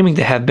claiming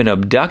to have been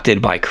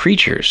abducted by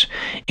creatures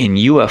in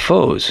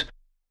UFOs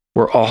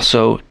were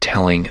also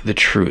telling the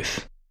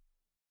truth?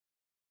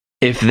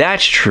 If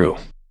that's true,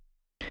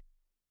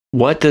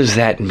 what does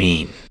that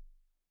mean?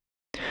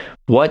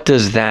 What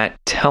does that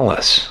tell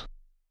us?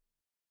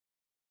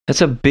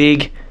 That's a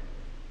big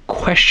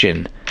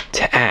question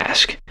to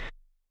ask.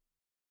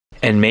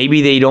 And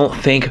maybe they don't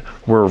think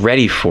we're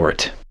ready for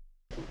it.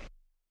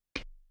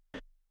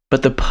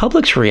 But the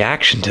public's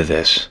reaction to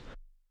this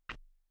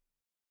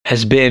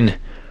has been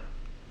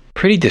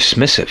pretty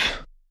dismissive.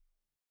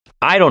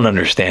 I don't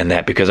understand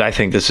that because I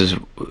think it's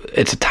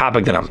a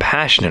topic that I'm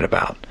passionate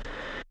about.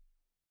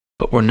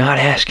 But we're not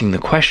asking the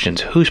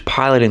questions. Who's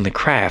piloting the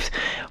craft?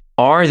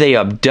 Are they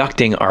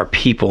abducting our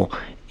people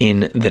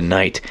in the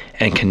night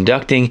and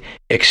conducting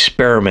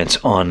experiments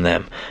on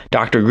them.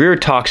 Dr. Greer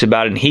talks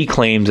about it, and he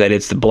claims that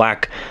it's the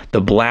black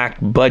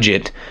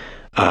budget.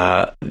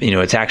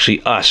 It's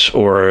actually us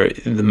or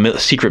the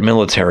secret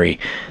military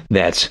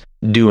that's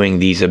doing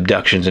these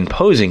abductions and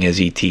posing as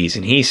ETs.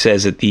 And he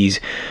says that these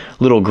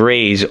little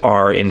grays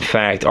are, in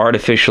fact,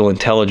 artificial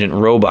intelligent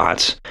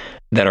robots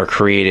that are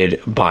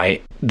created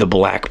by the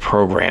black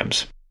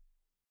programs.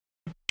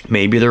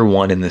 Maybe they're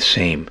one and the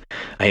same.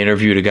 I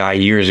interviewed a guy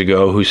years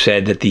ago who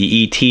said that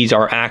the ETs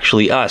are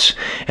actually us.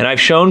 And I've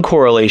shown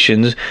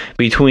correlations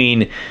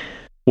between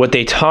what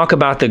they talk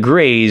about the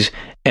grays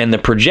and the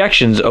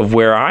projections of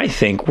where I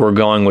think we're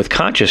going with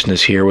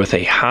consciousness here with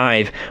a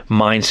hive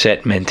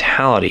mindset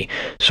mentality.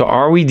 So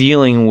are we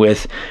dealing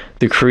with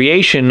the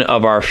creation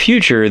of our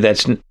future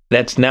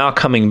that's now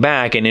coming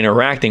back and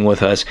interacting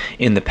with us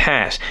in the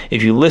past?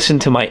 If you listen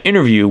to my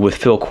interview with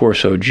Phil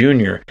Corso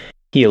Jr.,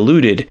 he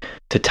alluded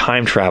to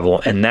time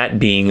travel and that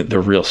being the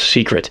real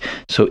secret.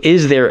 So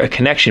is there a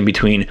connection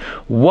between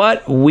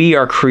what we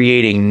are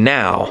creating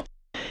now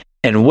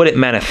and what it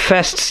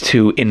manifests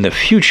to in the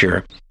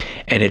future,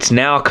 and it's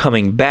now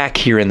coming back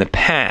here in the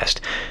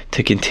past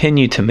to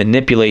continue to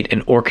manipulate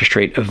and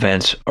orchestrate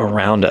events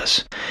around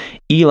us?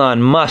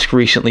 Elon Musk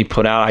recently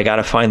put out, I got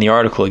to find the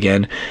article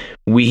again,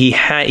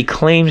 he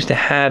claims to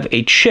have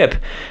a chip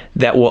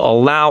that will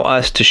allow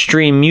us to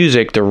stream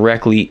music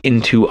directly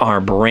into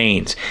our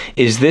brains.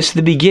 Is this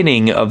the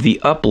beginning of the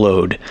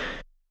upload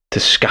to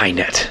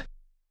Skynet?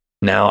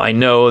 Now, I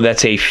know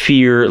that's a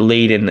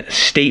fear-laden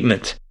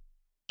statement.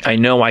 I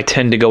know I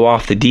tend to go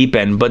off the deep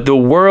end, but the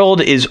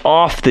world is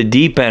off the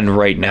deep end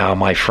right now,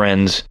 my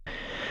friends.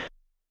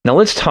 Now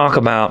let's talk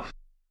about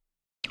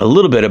a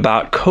little bit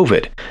about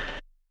COVID.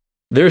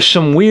 There's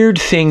some weird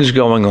things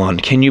going on.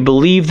 Can you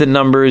believe the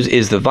numbers?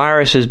 Is the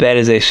virus as bad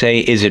as they say?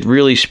 Is it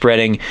really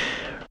spreading?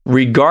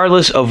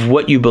 Regardless of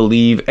what you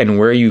believe and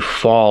where you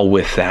fall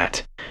with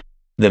that,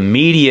 the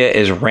media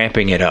is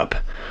ramping it up.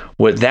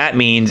 What that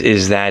means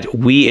is that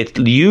we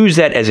use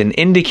that as an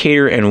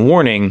indicator and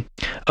warning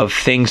of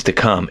things to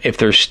come. If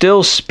they're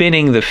still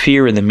spinning the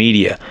fear in the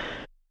media,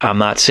 I'm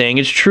not saying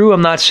it's true,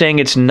 I'm not saying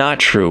it's not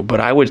true,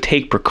 but I would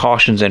take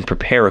precautions and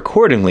prepare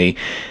accordingly.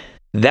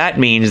 That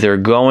means they're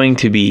going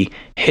to be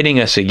hitting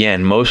us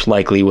again, most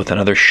likely with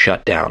another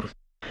shutdown.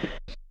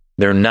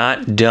 They're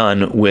not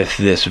done with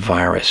this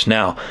virus.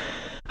 Now,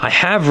 I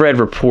have read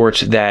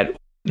reports that,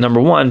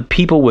 number one,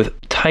 people with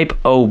type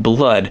O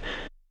blood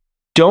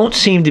don't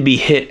seem to be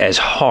hit as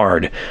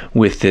hard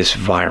with this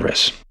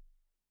virus.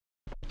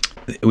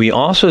 We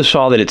also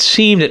saw that it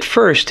seemed at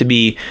first to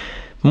be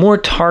more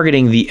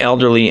targeting the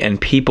elderly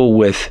and people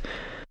with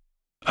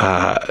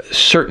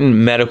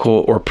certain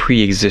medical or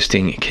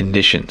pre-existing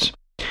conditions.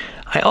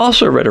 I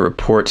also read a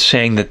report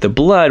saying that the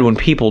blood, when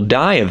people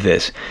die of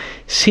this,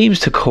 seems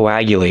to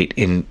coagulate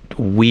in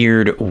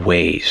weird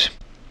ways.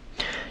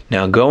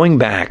 Now, going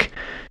back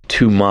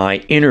to my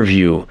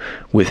interview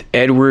with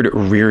Edward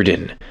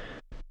Reardon,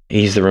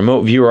 he's the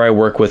remote viewer I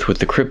work with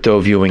the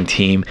crypto viewing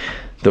team.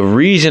 The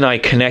reason I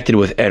connected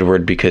with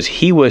Edward, because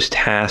he was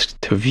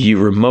tasked to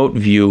remote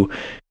view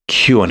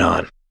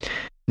QAnon.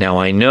 Now,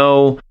 I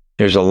know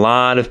there's a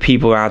lot of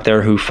people out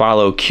there who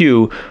follow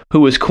Q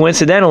who was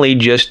coincidentally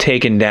just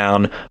taken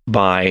down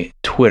by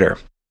Twitter.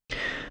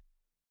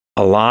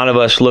 A lot of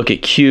us look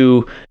at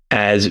Q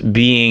as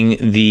being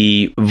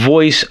the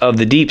voice of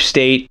the deep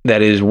state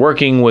that is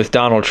working with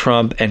Donald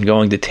Trump and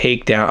going to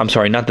take down, I'm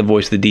sorry, not the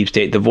voice of the deep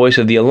state, the voice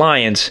of the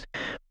alliance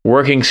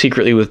working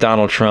secretly with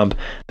Donald Trump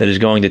that is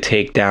going to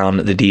take down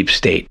the deep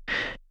state.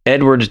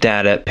 Edward's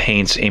data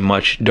paints a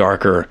much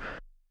darker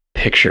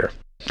picture.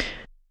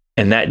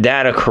 And that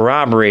data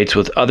corroborates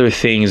with other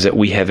things that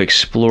we have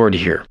explored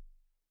here.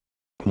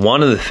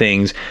 One of the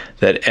things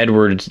that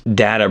Edward's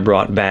data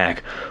brought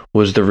back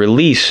was the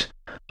release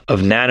of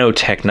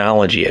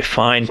nanotechnology, a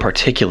fine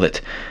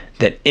particulate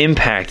that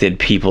impacted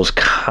people's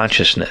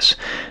consciousness.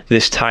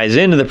 This ties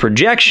into the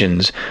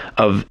projections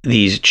of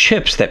these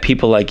chips that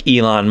people like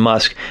Elon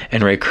Musk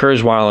and Ray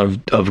Kurzweil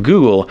of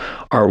Google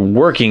are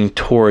working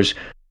towards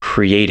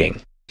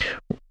creating.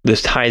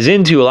 This ties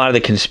into a lot of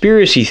the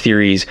conspiracy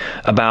theories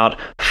about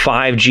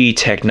 5G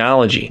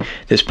technology.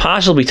 This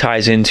possibly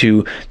ties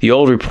into the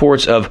old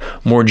reports of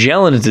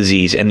Morgellons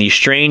disease and these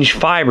strange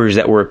fibers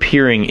that were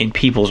appearing in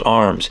people's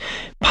arms.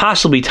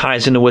 Possibly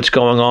ties into what's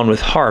going on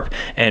with HAARP,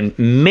 and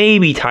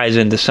maybe ties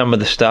into some of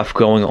the stuff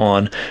going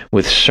on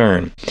with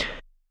CERN.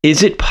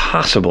 Is it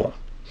possible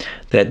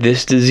that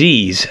this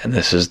disease, and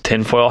this is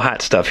tinfoil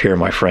hat stuff here,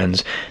 my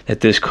friends,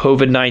 that this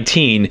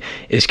COVID-19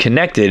 is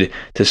connected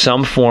to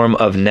some form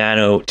of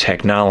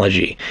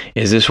nanotechnology?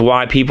 Is this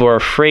why people are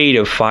afraid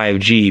of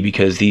 5G?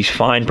 Because these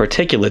fine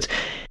particulates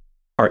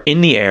are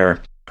in the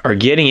air, are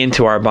getting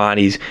into our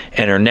bodies,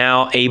 and are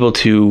now able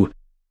to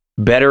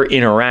better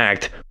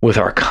interact with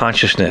our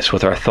consciousness,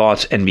 with our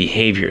thoughts and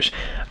behaviors.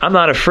 I'm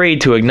not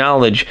afraid to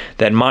acknowledge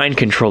that mind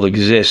control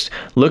exists.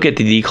 Look at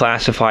the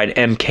declassified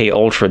MK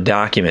Ultra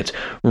documents.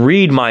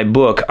 Read my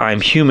book,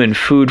 I'm Human: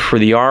 Food for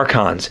the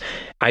Archons.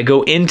 I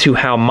go into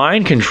how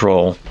mind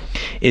control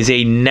is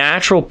a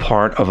natural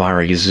part of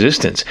our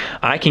existence.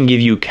 I can give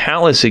you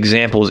countless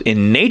examples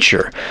in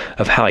nature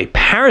of how a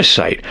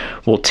parasite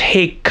will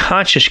take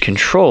conscious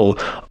control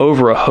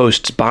over a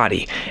host's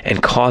body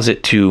and cause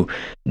it to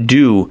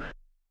do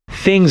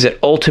things that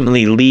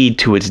ultimately lead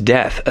to its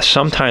death,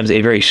 sometimes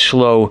a very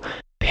slow,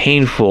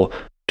 painful,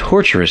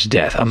 torturous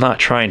death. I'm not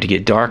trying to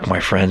get dark, my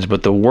friends,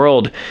 but the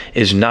world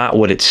is not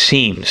what it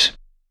seems.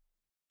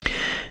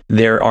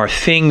 There are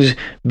things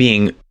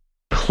being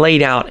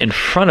played out in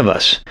front of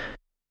us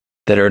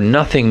that are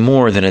nothing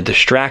more than a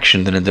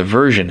distraction, than a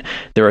diversion.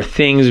 There are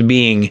things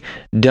being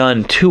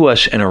done to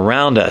us and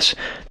around us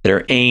that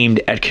are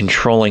aimed at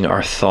controlling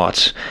our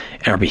thoughts,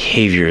 our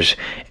behaviors,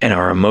 and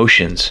our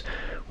emotions.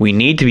 We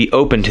need to be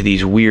open to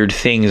these weird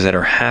things that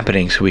are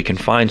happening so we can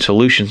find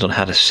solutions on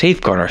how to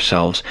safeguard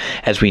ourselves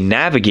as we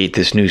navigate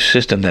this new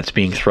system that's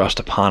being thrust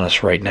upon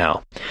us right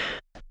now.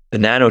 The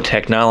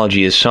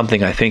nanotechnology is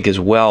something I think is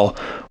well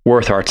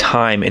worth our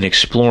time in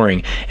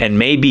exploring and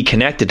may be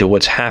connected to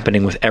what's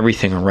happening with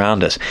everything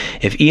around us.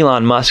 If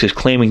Elon Musk is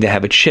claiming to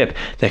have a chip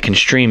that can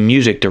stream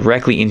music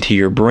directly into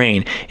your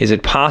brain, is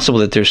it possible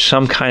that there's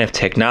some kind of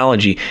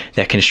technology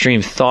that can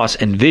stream thoughts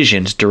and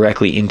visions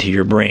directly into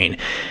your brain?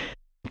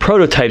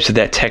 Prototypes of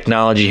that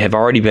technology have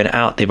already been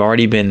out. They've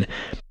already been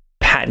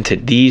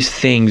patented. These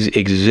things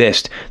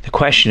exist. The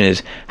question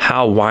is,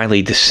 how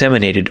widely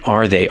disseminated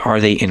are they? Are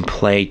they in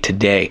play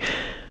today?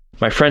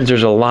 My friends,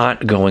 there's a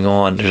lot going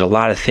on. There's a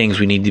lot of things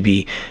we need to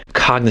be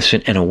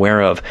cognizant and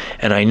aware of.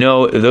 And I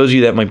know those of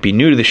you that might be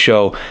new to the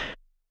show,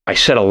 I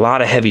said a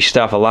lot of heavy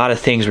stuff, a lot of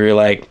things where you're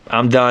like,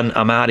 I'm done,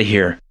 I'm out of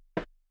here.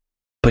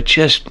 But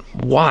just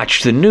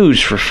watch the news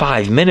for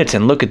 5 minutes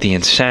and look at the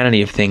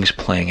insanity of things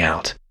playing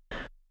out.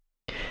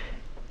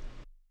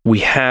 We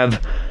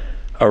have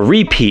a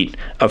repeat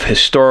of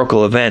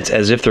historical events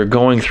as if they're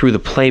going through the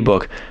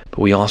playbook, but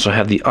we also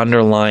have the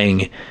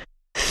underlying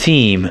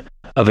theme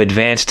of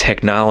advanced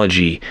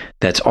technology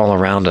that's all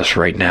around us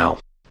right now.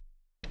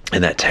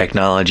 And that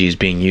technology is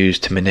being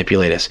used to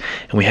manipulate us.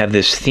 And we have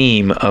this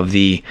theme of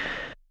the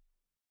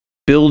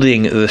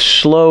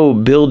slow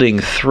building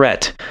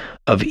threat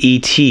of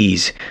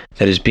ETs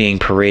that is being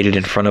paraded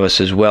in front of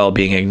us as well,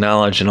 being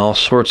acknowledged in all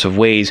sorts of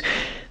ways.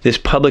 This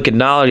public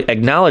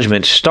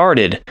acknowledgement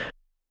started,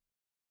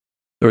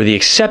 or the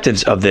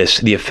acceptance of this,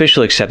 the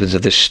official acceptance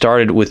of this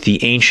started with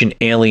the Ancient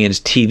Aliens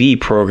TV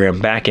program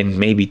back in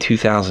maybe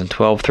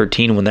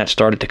 2012-13 when that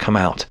started to come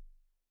out.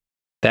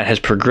 That has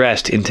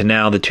progressed into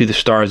now the To the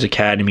Stars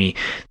Academy,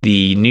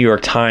 the New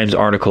York Times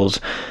articles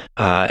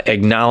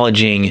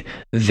acknowledging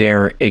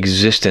their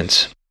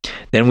existence.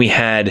 Then we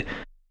had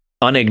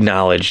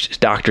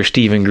Unacknowledged, Dr.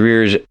 Stephen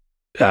Greer's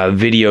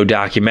video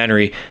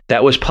documentary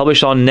that was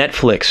published on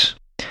Netflix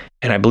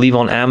and I believe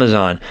on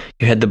Amazon.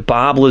 You had the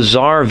Bob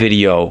Lazar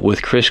video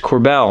with Chris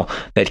Corbell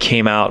that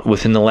came out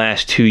within the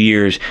last 2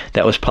 years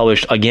that was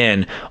published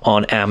again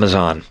on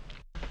Amazon.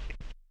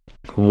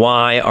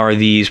 Why are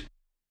these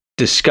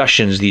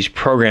discussions, these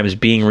programs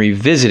being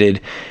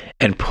revisited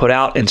and put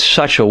out in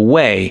such a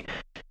way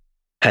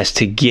as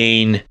to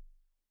gain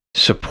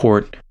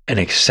support and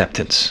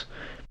acceptance?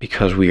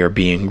 Because we are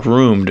being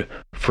groomed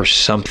for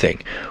something.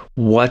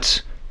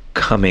 What's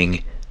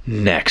coming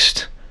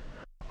next?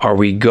 Are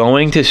we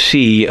going to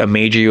see a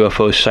major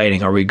UFO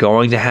sighting? Are we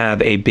going to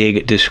have a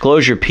big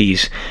disclosure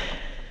piece?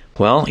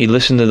 Well, you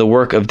listen to the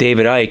work of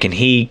David Icke, and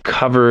he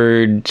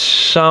covered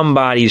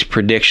somebody's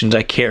predictions,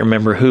 I can't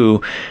remember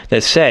who,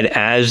 that said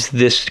as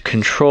this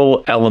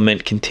control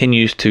element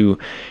continues to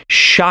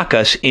shock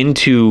us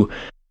into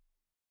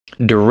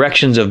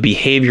directions of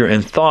behavior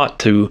and thought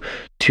to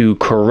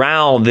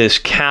corral this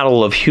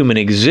cattle of human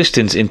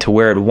existence into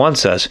where it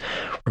wants us,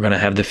 we're going to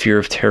have the fear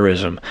of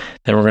terrorism.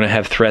 Then we're going to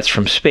have threats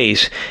from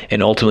space,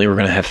 and ultimately we're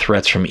going to have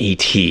threats from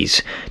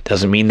ETs.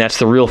 Doesn't mean that's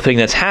the real thing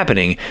that's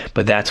happening,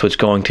 but that's what's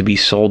going to be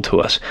sold to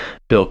us.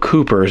 Bill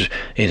Cooper's,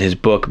 in his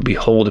book,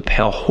 Behold a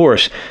Pale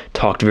Horse,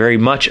 talked very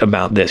much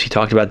about this. He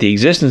talked about the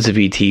existence of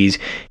ETs.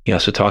 He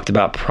also talked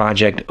about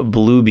Project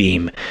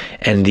Bluebeam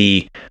and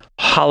the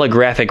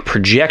holographic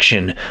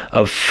projection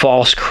of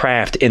false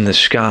craft in the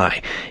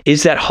sky.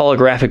 Is that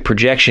holographic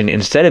projection,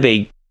 instead of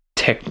a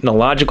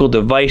technological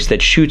device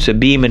that shoots a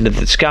beam into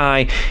the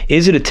sky,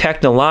 is it a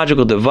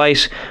technological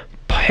device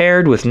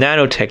paired with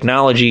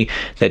nanotechnology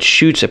that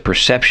shoots a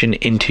perception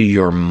into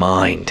your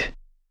mind?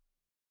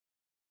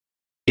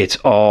 It's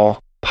all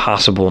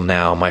possible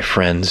now, my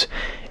friends,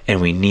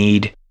 and we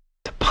need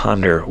to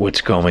ponder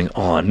what's going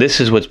on.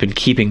 This is what's been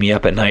keeping me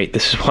up at night.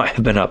 This is why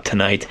I've been up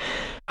tonight.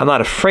 I'm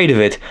not afraid of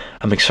it.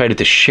 I'm excited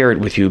to share it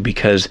with you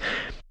because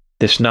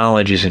this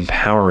knowledge is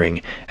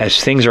empowering.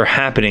 As things are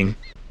happening,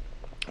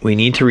 we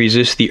need to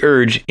resist the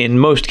urge, in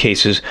most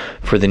cases,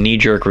 for the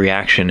knee-jerk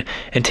reaction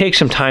and take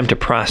some time to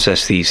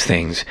process these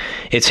things.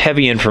 It's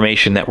heavy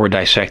information that we're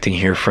dissecting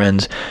here,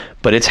 friends,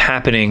 but it's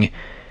happening,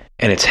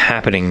 and it's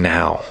happening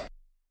now.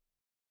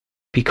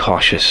 Be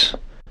cautious.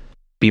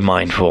 Be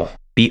mindful.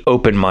 Be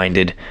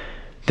open-minded.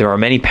 There are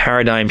many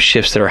paradigm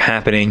shifts that are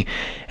happening,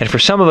 and for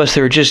some of us,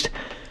 they're just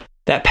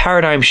that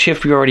paradigm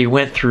shift we already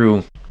went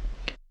through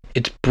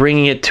It's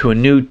bringing it to a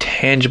new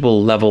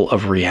tangible level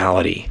of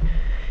reality.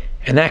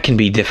 And that can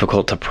be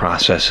difficult to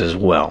process as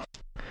well.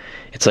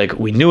 It's like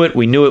we knew it,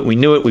 we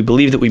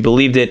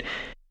believed it,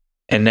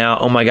 and now,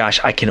 oh my gosh,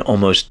 I can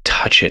almost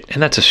touch it.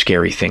 And that's a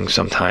scary thing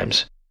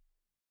sometimes.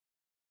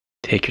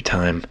 Take your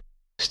time,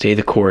 stay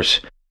the course,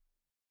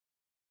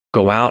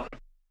 go out,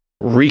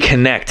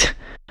 reconnect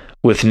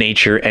with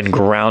nature, and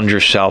ground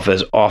yourself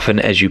as often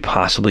as you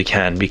possibly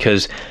can,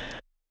 because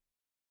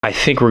I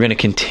think we're going to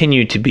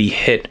continue to be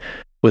hit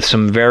with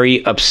some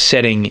very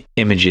upsetting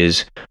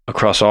images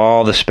across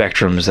all the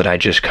spectrums that I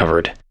just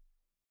covered.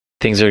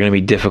 Things that are going to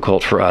be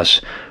difficult for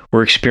us.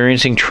 We're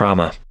experiencing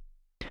trauma,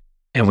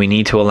 and we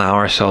need to allow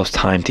ourselves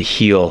time to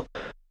heal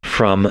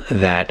from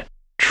that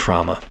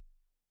trauma.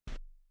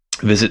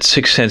 Visit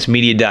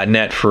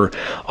sixthsensemedia.net for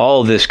all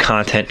of this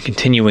content,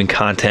 continuing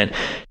content.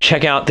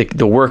 Check out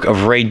the work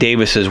of Ray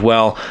Davis as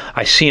well.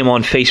 I see him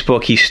on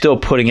Facebook. He's still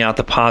putting out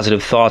the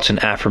positive thoughts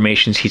and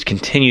affirmations. He's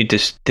continued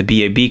to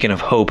be a beacon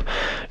of hope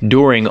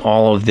during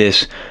all of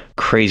this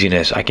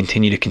craziness. I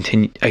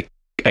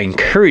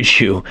encourage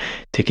you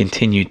to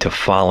continue to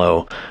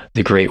follow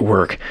the great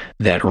work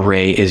that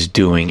Ray is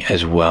doing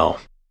as well.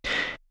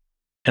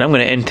 And I'm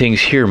going to end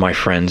things here, my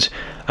friends.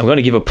 I'm going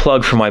to give a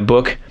plug for my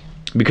book,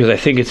 because I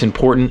think it's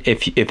important.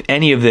 If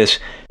any of this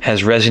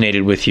has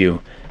resonated with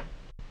you,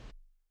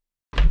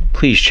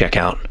 please check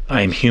out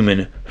I Am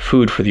Human,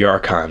 Food for the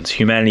Archons,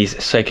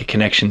 Humanity's Psychic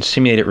Connections,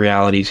 Simulated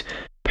Realities,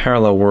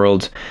 Parallel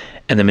Worlds,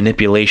 and the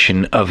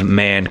Manipulation of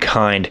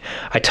Mankind.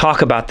 I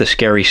talk about the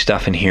scary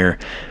stuff in here,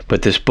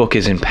 but this book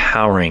is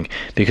empowering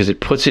because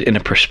it puts it in a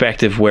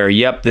perspective where,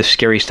 yep, this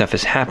scary stuff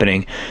is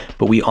happening,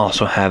 but we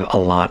also have a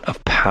lot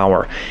of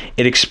power.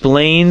 It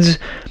explains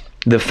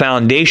the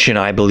foundation,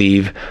 I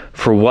believe,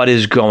 for what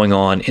is going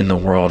on in the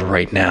world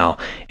right now.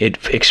 It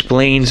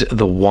explains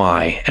the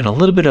why and a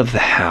little bit of the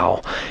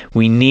how.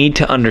 We need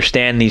to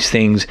understand these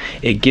things.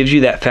 It gives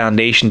you that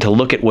foundation to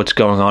look at what's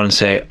going on and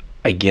say,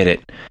 I get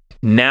it.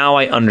 Now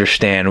I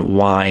understand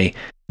why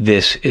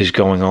this is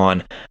going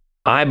on.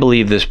 I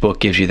believe this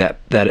book gives you that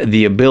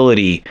the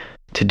ability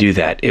to do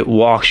that. It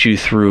walks you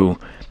through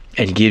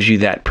and gives you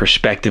that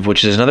perspective,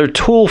 which is another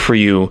tool for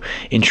you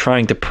in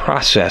trying to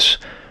process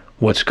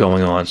what's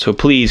going on. So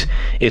please,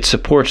 it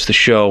supports the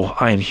show.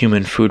 I Am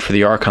Human, Food for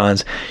the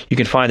Archons. You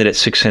can find it at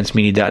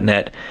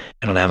sixthsensemedia.net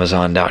and on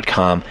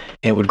Amazon.com.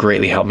 It would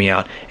greatly help me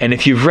out. And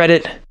if you've read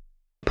it,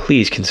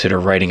 please consider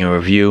writing a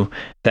review.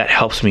 That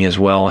helps me as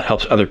well. It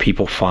helps other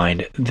people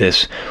find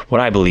this, what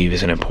I believe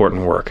is an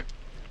important work.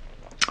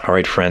 All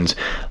right, friends.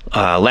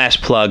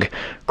 Last plug,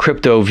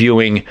 crypto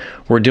viewing.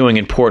 We're doing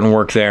important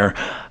work there.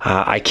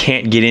 I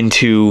can't get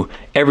into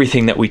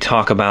everything that we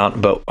talk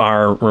about, but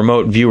our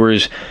remote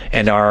viewers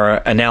and our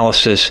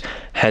analysis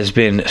has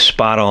been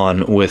spot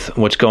on with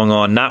what's going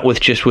on, not with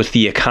just with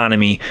the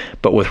economy,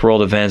 but with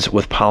world events,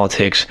 with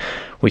politics.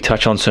 We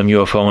touch on some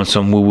UFO and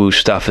some woo-woo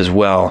stuff as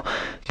well.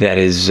 That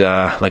is,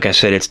 like I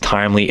said, it's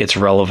timely, it's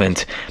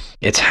relevant,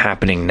 it's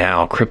happening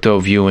now.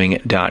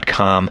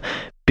 CryptoViewing.com.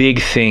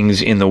 Big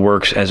things in the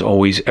works, as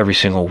always, every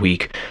single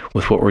week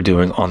with what we're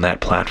doing on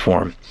that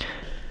platform.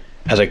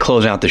 As I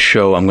close out the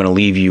show, I'm going to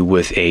leave you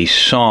with a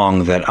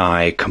song that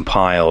I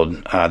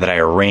compiled, that I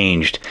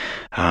arranged.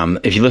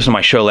 If you listen to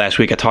my show last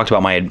week, I talked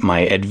about my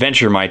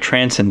adventure, my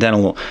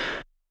transcendental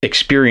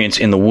experience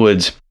in the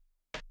woods,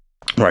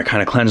 where I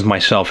kind of cleansed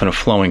myself in a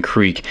flowing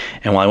creek.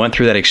 And while I went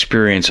through that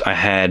experience, I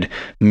had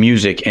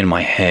music in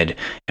my head.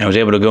 And I was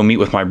able to go meet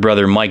with my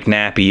brother, Mike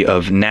Nappy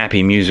of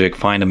Nappy Music.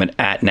 Find him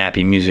at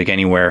Nappy Music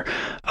anywhere.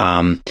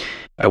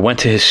 I went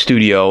to his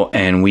studio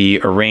and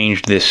we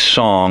arranged this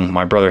song.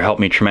 My brother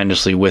helped me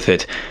tremendously with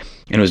it.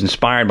 And it was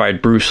inspired by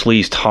Bruce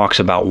Lee's talks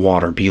about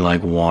water, be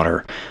like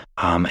water.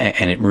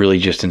 And it really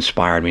just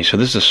inspired me. So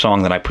this is a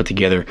song that I put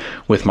together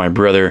with my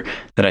brother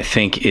that I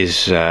think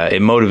is,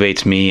 it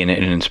motivates me and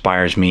it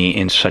inspires me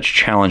in such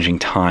challenging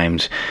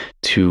times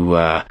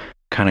to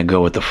kind of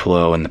go with the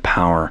flow and the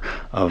power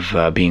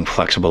of being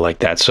flexible like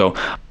that. So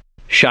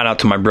shout out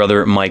to my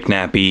brother, Mike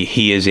Nappy.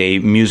 He is a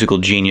musical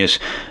genius.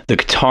 The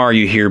guitar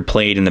you hear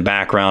played in the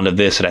background of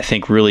this that I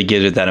think really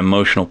gives it that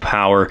emotional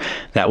power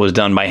that was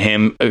done by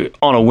him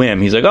on a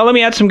whim. He's like, oh, let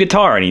me add some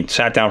guitar. And he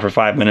sat down for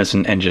 5 minutes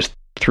and just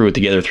threw it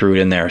together, threw it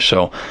in there.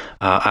 So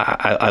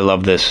I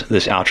love this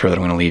outro that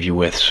I'm going to leave you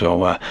with. So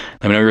let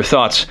me know your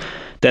thoughts.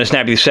 Dennis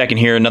Nappy II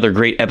here, another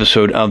great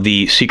episode of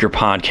the Seeker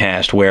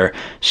Podcast, where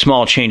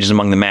small changes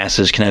among the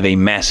masses can have a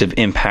massive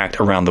impact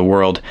around the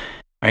world.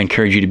 I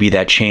encourage you to be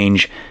that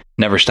change.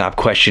 Never stop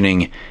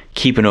questioning.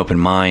 Keep an open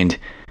mind.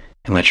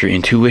 And let your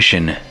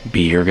intuition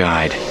be your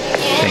guide.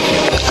 Thank you.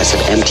 I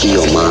said, empty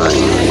your mind.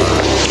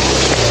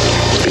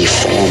 Be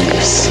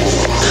formless,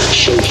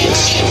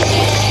 shapeless,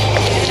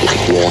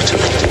 like water.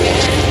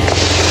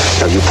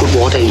 Now you put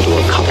water into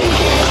a cup.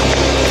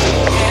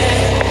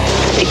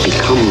 It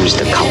becomes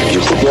the cup. You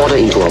put water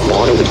into a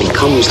bottle, it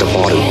becomes the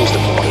bottle.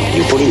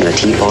 You put in a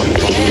teapot, it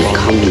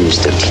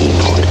becomes the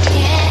teapot.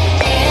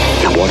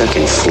 Now water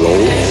can flow,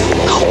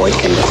 or it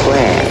can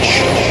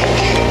crash.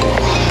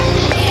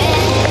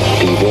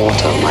 Be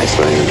water, my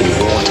friend. Be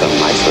water,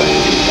 my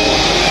friend.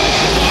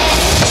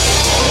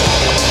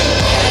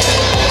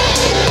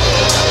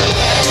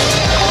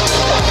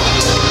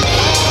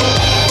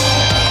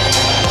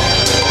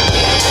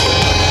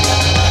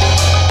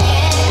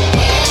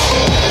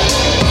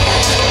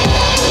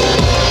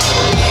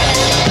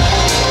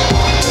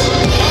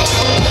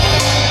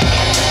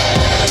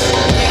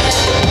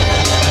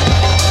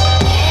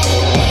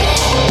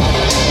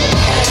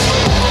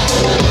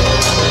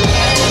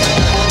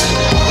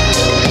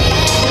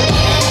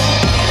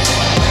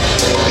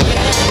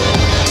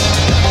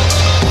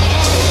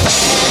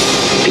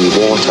 Be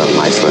water,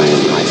 my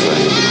friend, my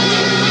friend.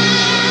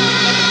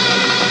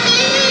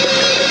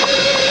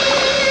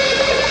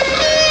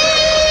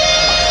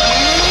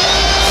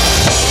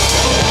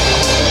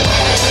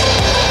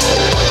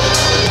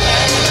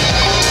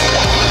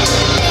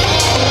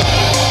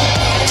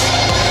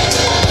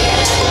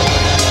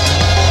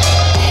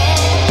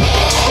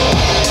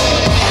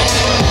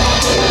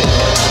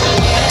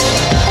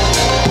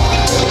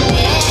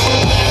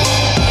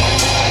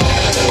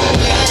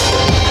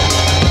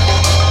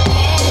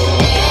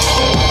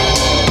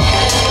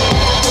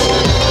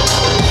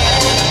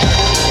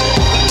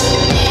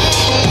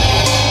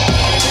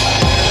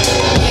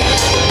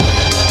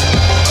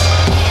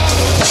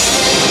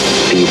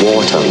 Be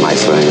water, my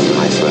friend,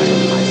 my friend.